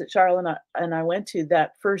college that Charlotte and I went to.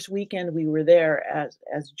 That first weekend we were there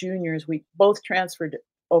as juniors. We both transferred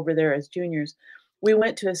over there as juniors. We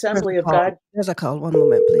went to There's Assembly a of call. God. There's a call. One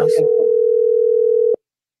moment, please. Okay.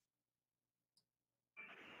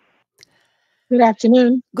 Good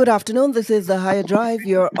afternoon. Good afternoon. This is the Higher Drive.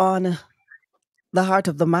 You're on the Heart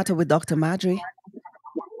of the Matter with Dr. Marjorie.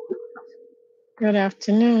 Good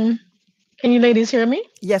afternoon. Can you ladies hear me?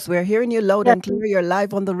 Yes, we're hearing you loud and clear. You're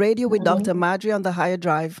live on the radio with Mhm. Dr. Marjorie on the Higher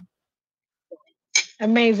Drive.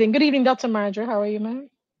 Amazing. Good evening, Dr. Marjorie. How are you, ma'am?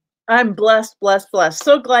 I'm blessed, blessed, blessed.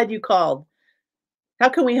 So glad you called. How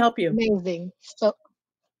can we help you? Amazing.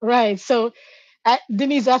 Right. So,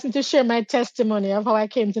 Denise asked me to share my testimony of how I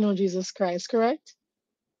came to know Jesus Christ, correct?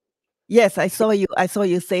 Yes, I saw you. I saw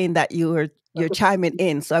you saying that you're chiming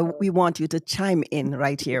in. So we want you to chime in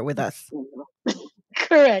right here with us.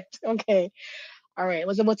 Correct. Okay. All right. I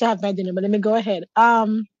was about to have my dinner, but let me go ahead.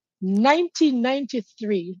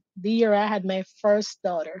 1993, the year I had my first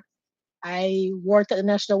daughter. I worked at the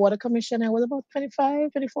National Water Commission. I was about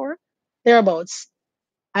 25, 24, thereabouts.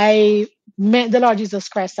 I met the Lord Jesus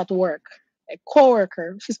Christ at work. A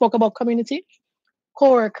coworker, she spoke about community.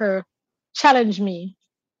 Coworker challenged me,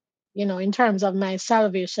 in terms of my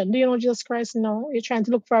salvation. Do you know Jesus Christ? No. You're trying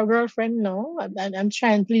to look for a girlfriend? No. I'm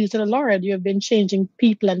trying to lead you to the Lord. You have been changing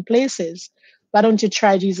people and places. Why don't you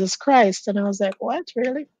try Jesus Christ? And I was like, what,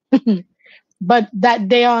 really? But that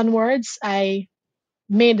day onwards, I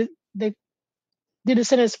made the did the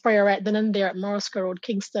sinner's prayer right then and there at Morrisco Road,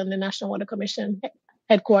 Kingston, the National Water Commission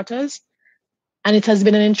headquarters. And it has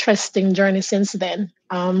been an interesting journey since then.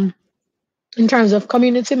 In terms of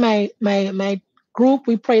community, my group,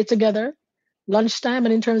 we pray together lunchtime.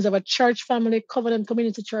 And in terms of a church family, Covenant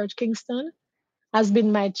Community Church Kingston has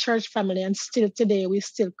been my church family, and still today we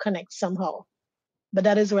still connect somehow. But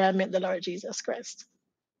that is where I met the Lord Jesus Christ.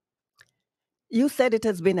 You said it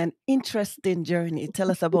has been an interesting journey. Tell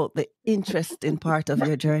us about the interesting part of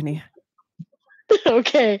your journey.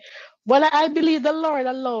 Okay. Well, I believe the Lord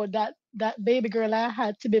allowed that baby girl I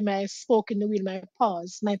had to be my spoke in the wheel, my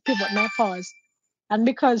pause, my pivot, my pause. And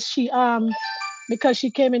because she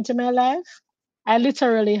came into my life, I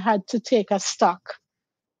literally had to take a stock.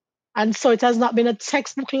 And so it has not been a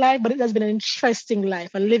textbook life, but it has been an interesting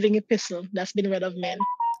life, a living epistle that's been read of men.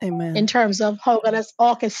 In Amen. terms of how God has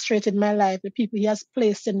orchestrated my life, the people He has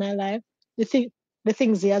placed in my life, the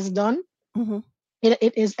things He has done. Hmm.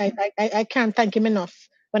 It is I can't thank Him enough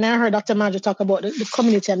when I heard Dr. Marjorie talk about the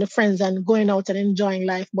community and the friends and going out and enjoying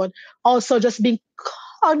life, but also just being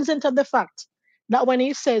cognizant of the fact that when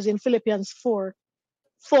he says in Philippians 4,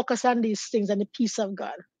 focus on these things and the peace of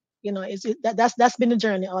God. That's been a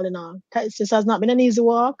journey all in all. This has not been an easy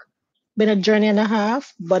walk, been a journey and a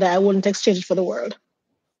half, but I wouldn't exchange it for the world.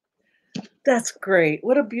 That's great.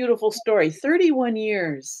 What a beautiful story. 31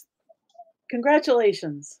 years.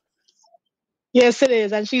 Congratulations. Yes, it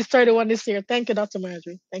is. And she's 31 this year. Thank you, Dr.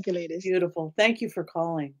 Marjorie. Thank you, ladies. Beautiful. Thank you for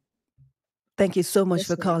calling. Thank you so much Yes,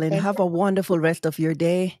 for ma'am. calling. Thank Have you. a wonderful rest of your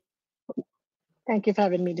day. Thank you for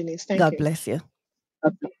having me, Denise. Thank God you. bless you.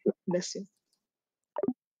 Bless you.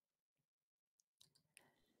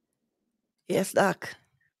 Yes, Doc.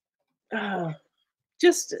 Oh,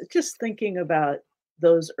 just thinking about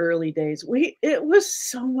those early days. It was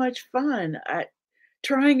so much fun.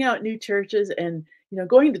 Trying out new churches and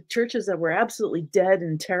going to churches that were absolutely dead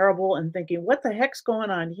and terrible and thinking, what the heck's going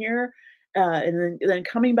on here? And then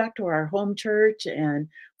coming back to our home church and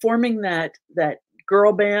forming that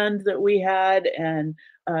girl band that we had and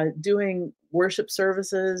doing worship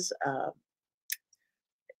services,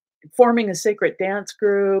 forming a sacred dance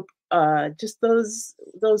group, just those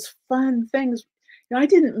fun things. I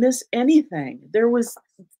didn't miss anything.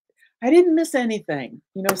 I didn't miss anything.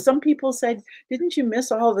 Some people said, "Didn't you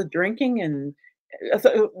miss all the drinking?" And I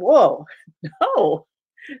thought, whoa, no,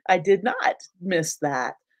 I did not miss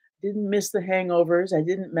that. Didn't miss the hangovers. I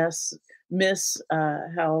didn't miss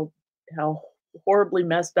how horribly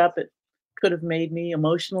messed up it could have made me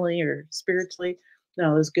emotionally or spiritually.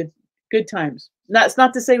 No, it was good times. It's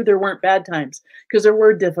not to say there weren't bad times, because there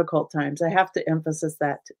were difficult times. I have to emphasize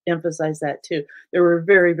that too. There were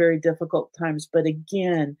very, very difficult times, but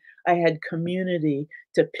again, I had community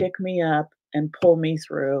to pick me up and pull me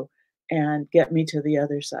through and get me to the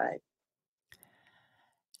other side.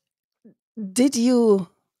 Did you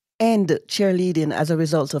end cheerleading as a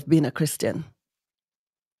result of being a Christian?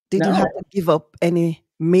 Did you have No, to give up any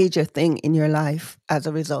major thing in your life as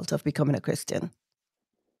a result of becoming a Christian?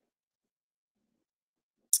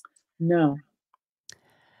 no.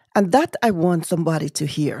 And that I want somebody to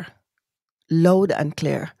hear loud and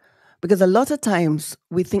clear. Because a lot of times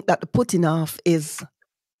we think that the putting off is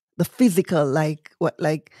the physical, like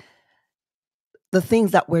the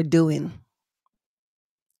things that we're doing.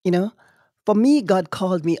 For me, God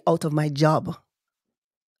called me out of my job.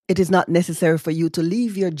 It is not necessary for you to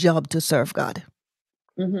leave your job to serve God.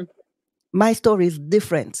 Hmm. My story is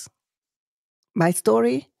different. My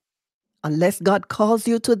story, unless God calls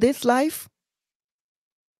you to this life,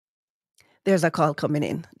 there's a call coming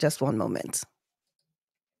in. Just one moment.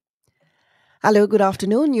 Hello, good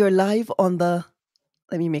afternoon. You're live on the,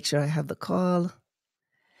 let me make sure I have the call.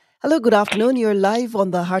 Hello, good afternoon. You're live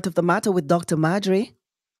on the Heart of the Matter with Dr. Marjorie.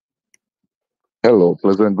 Hello,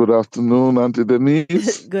 pleasant good afternoon, Auntie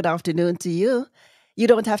Denise. Good afternoon to you. You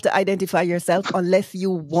don't have to identify yourself unless you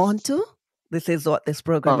want to. This is what this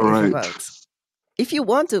program All is right. about. If you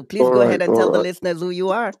want to, please All go right. ahead and All tell the right. listeners who you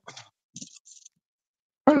are.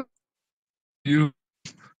 You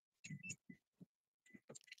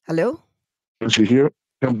Hello? can she hear?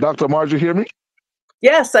 Can Dr. Marjorie hear me?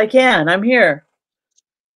 Yes, I can. I'm here.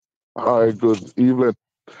 All right, good evening.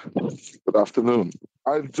 Good afternoon.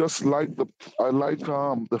 I like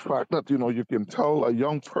the fact that you can tell a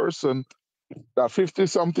young person that 50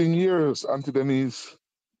 something years, Auntie Denise,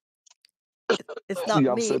 It's you not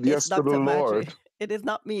have me, said it's yes to the Dr. Marjorie. Lord. It is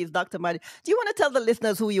not me, it's Dr. Marjorie. Do you want to tell the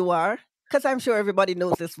listeners who you are? Because I'm sure everybody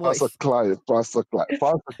knows this Pastor voice. Clive, Pastor Clive,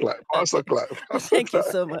 Pastor Clive, Pastor Okay. Clive, Pastor Thank you Clive.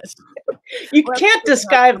 so much. You Well, can't this is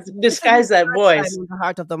my disguise that first time voice. in the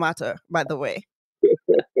Heart of the Matter, by the way.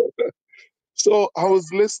 So I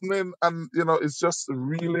was listening, and it's just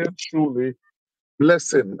really and truly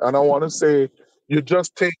blessing. And I want to say, you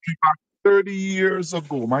just take me back 30 years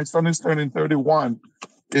ago. My son is turning 31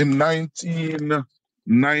 in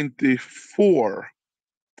 1994.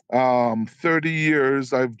 30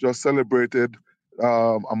 years I've just celebrated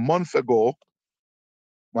a month ago,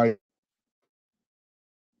 my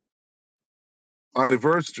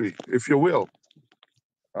anniversary, if you will.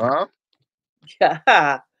 Uh, Yeah.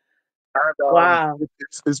 and Wow.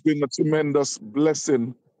 it's been a tremendous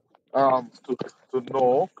blessing to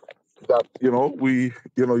know that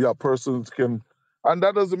yeah, persons can, and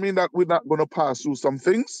that doesn't mean that we're not going to pass through some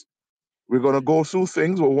things. We're going to go through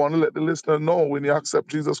things. We want to let the listener know, when you accept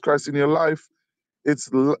Jesus Christ in your life, he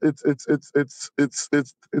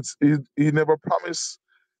never promised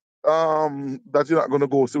that you're not going to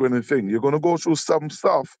go through anything. You're going to go through some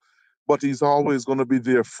stuff, but he's always going to be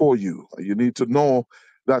there for you. You need to know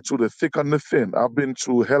that through the thick and the thin, I've been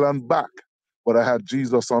through hell and back. but I had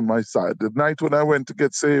Jesus on my side. The night when I went to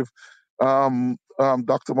get saved,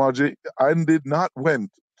 Dr. Margie, I did not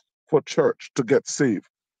went for church to get saved.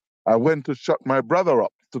 I went to shut my brother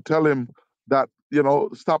up to tell him that,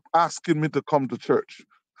 stop asking me to come to church.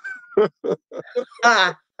 And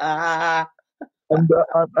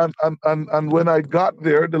when I got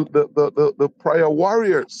there, the prayer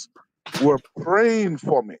warriors were praying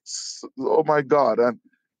for me. Oh my God. And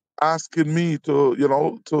asking me to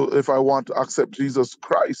if I want to accept Jesus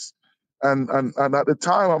Christ. And at the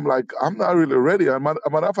time I'm like, I'm not really ready. As a matter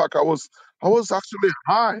of fact, I was actually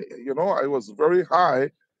high, I was very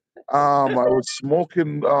high. I was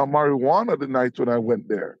smoking marijuana the night when I went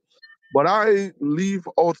there. But I leave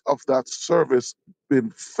out of that service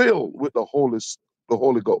being filled with the Holy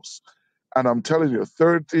Ghost. And I'm telling you,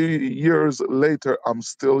 30 years later, I'm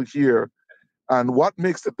still here, and what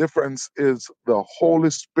makes the difference is the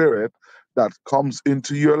Holy Spirit that comes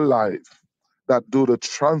into your life that do the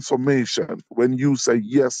transformation when you say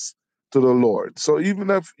yes to the Lord. So even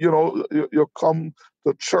if you come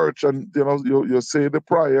to church and you say the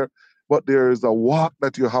prayer, but there is a walk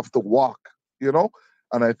that you have to walk, you know.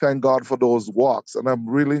 And I thank God for those walks. And I'm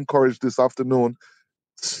really encouraged this afternoon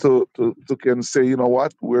to can say, you know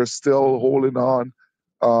what, we're still holding on,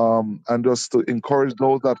 and just to encourage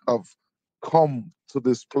those that have come to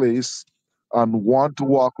this place and want to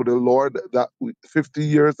walk with the Lord, that 50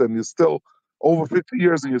 years and you still over 50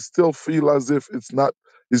 years and you still feel as if it's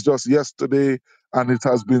just yesterday, and it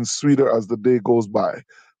has been sweeter as the day goes by.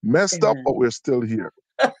 Messed up, Amen. but we're still here.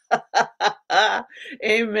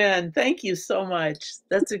 Amen. Thank you so much.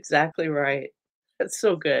 That's exactly right. That's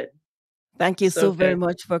so good. Thank you So so very good.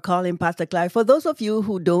 much for calling, Pastor Clive. For those of you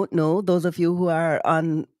who don't know, those of you who are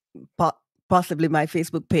on po- possibly my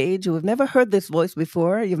Facebook page, who have never heard this voice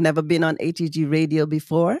before, you've never been on HEG radio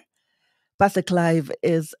before, Pastor Clive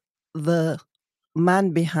is the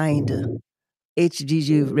man behind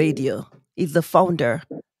HGG Radio. He's the founder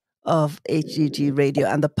of HGG Radio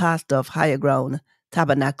and the pastor of Higher Ground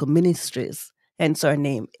Tabernacle Ministries, hence our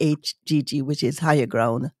name, HGG, which is Higher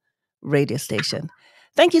Ground Radio Station.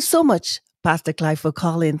 Thank you so much, Pastor Clive, for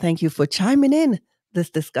calling. Thank you for chiming in this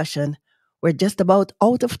discussion. We're just about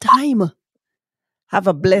out of time. Have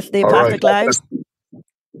a blessed day, All Pastor right. Clive.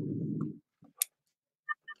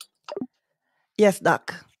 Yes,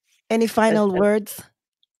 Doc. Any final words?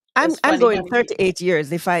 I'm It's I'm funny going how 38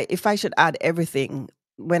 years. If I should add everything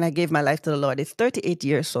when I gave my life to the Lord, it's 38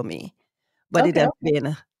 years for me. But okay.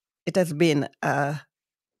 it has been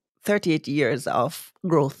 38 years of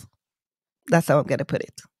growth. That's how I'm gonna put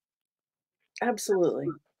it. Absolutely.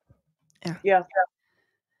 Yeah. Yeah.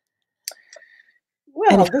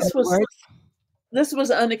 Any Well, final words? this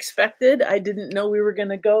was unexpected. I didn't know we were going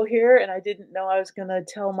to go here, and I didn't know I was going to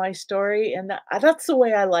tell my story, and that's the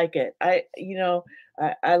way I like it. I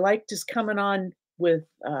like just coming on with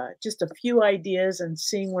just a few ideas and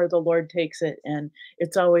seeing where the Lord takes it, and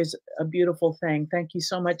it's always a beautiful thing. Thank you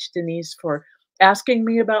so much, Denise, for asking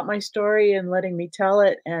me about my story and letting me tell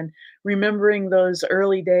it, and remembering those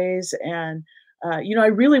early days. And I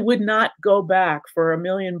really would not go back for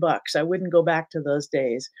 $1,000,000. I wouldn't go back to those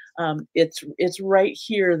days. It's right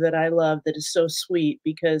here that I love, that is so sweet,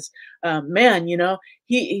 because man,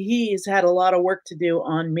 he has had a lot of work to do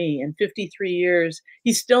on me. In 53 years,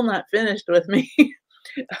 he's still not finished with me.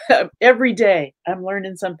 Every day I'm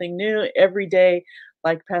learning something new. Every day,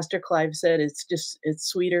 like Pastor Clive said, it's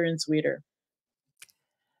sweeter and sweeter.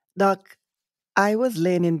 Doc, I was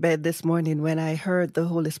laying in bed this morning when I heard the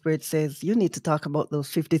Holy Spirit says, you need to talk about those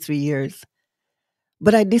 53 years.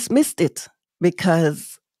 But I dismissed it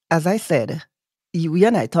because, as I said, you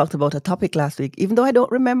and I talked about a topic last week, even though I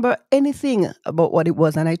don't remember anything about what it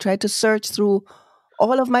was. And I tried to search through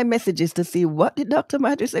all of my messages to see what did Dr.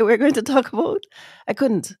 Matthew say we're going to talk about. I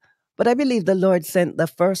couldn't. But I believe the Lord sent the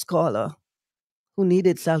first caller who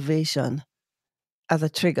needed salvation as a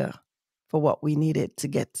trigger for what we needed to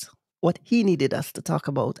get, what he needed us to talk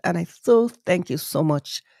about. And I so thank you so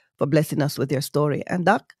much for blessing us with your story. And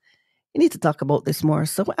Doc, you need to talk about this more.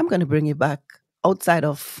 So I'm going to bring you back outside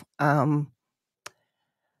of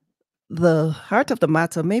the heart of the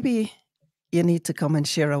matter. Maybe you need to come and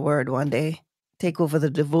share a word one day, take over the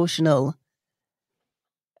devotional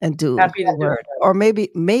and do Happy to a do word. Or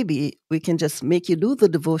maybe we can just make you do the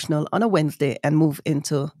devotional on a Wednesday and move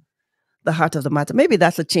into the heart of the matter. Maybe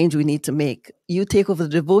that's a change we need to make. You take over the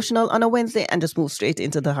devotional on a Wednesday and just move straight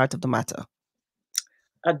into the heart of the matter.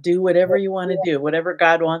 Do whatever you want to do, whatever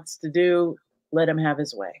God wants to do. Let him have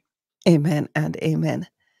his way. Amen and amen.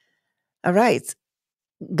 All right.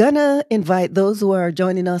 Gonna invite those who are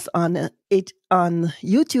joining us on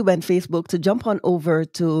YouTube and Facebook to jump on over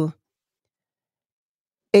to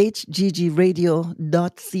hggradio.ca.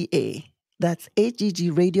 That's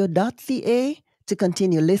hggradio.ca to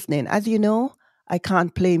continue listening. As you know, I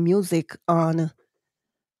can't play music on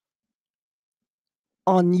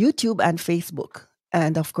YouTube and Facebook.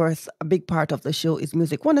 And of course, a big part of the show is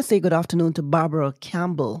music. Want to say good afternoon to Barbara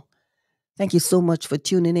Campbell. Thank you so much for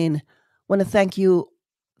tuning in. Want to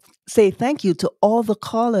say thank you to all the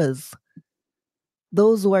callers,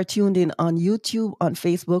 those who are tuned in on YouTube, on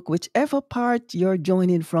Facebook, whichever part you're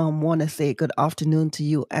joining from. Want to say good afternoon to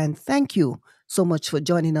you and thank you so much for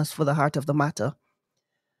joining us for the Heart of the Matter.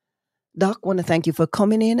 Doc, want to thank you for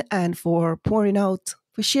coming in and for pouring out,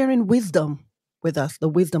 for sharing wisdom with us, the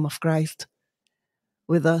wisdom of Christ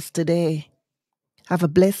with us today. Have a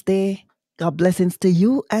blessed day. God blessings to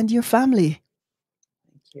you and your family.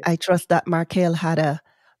 Thank you. I trust that Markel had a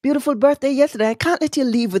beautiful birthday yesterday. I can't let you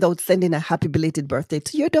leave without sending a happy belated birthday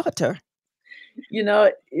to your daughter. You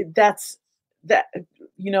know, you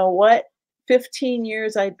know what? 15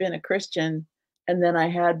 years I'd been a Christian, and then I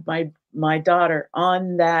had my daughter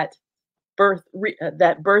on that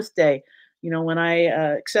birthday. You know, when I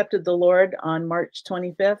accepted the Lord on March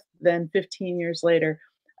 25th, then 15 years later,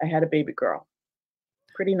 I had a baby girl.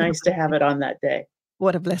 Pretty nice to have it on that day.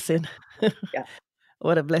 What a blessing. Yeah.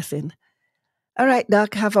 What a blessing. All right,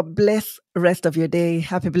 Doc, have a blessed rest of your day.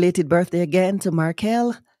 Happy belated birthday again to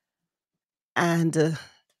Markel. And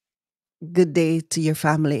good day to your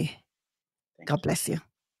family. God bless you.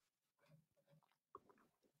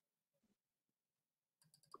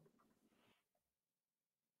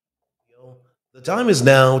 The time is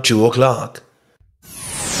now 2 o'clock.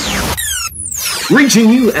 Reaching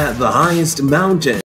you at the highest mountain.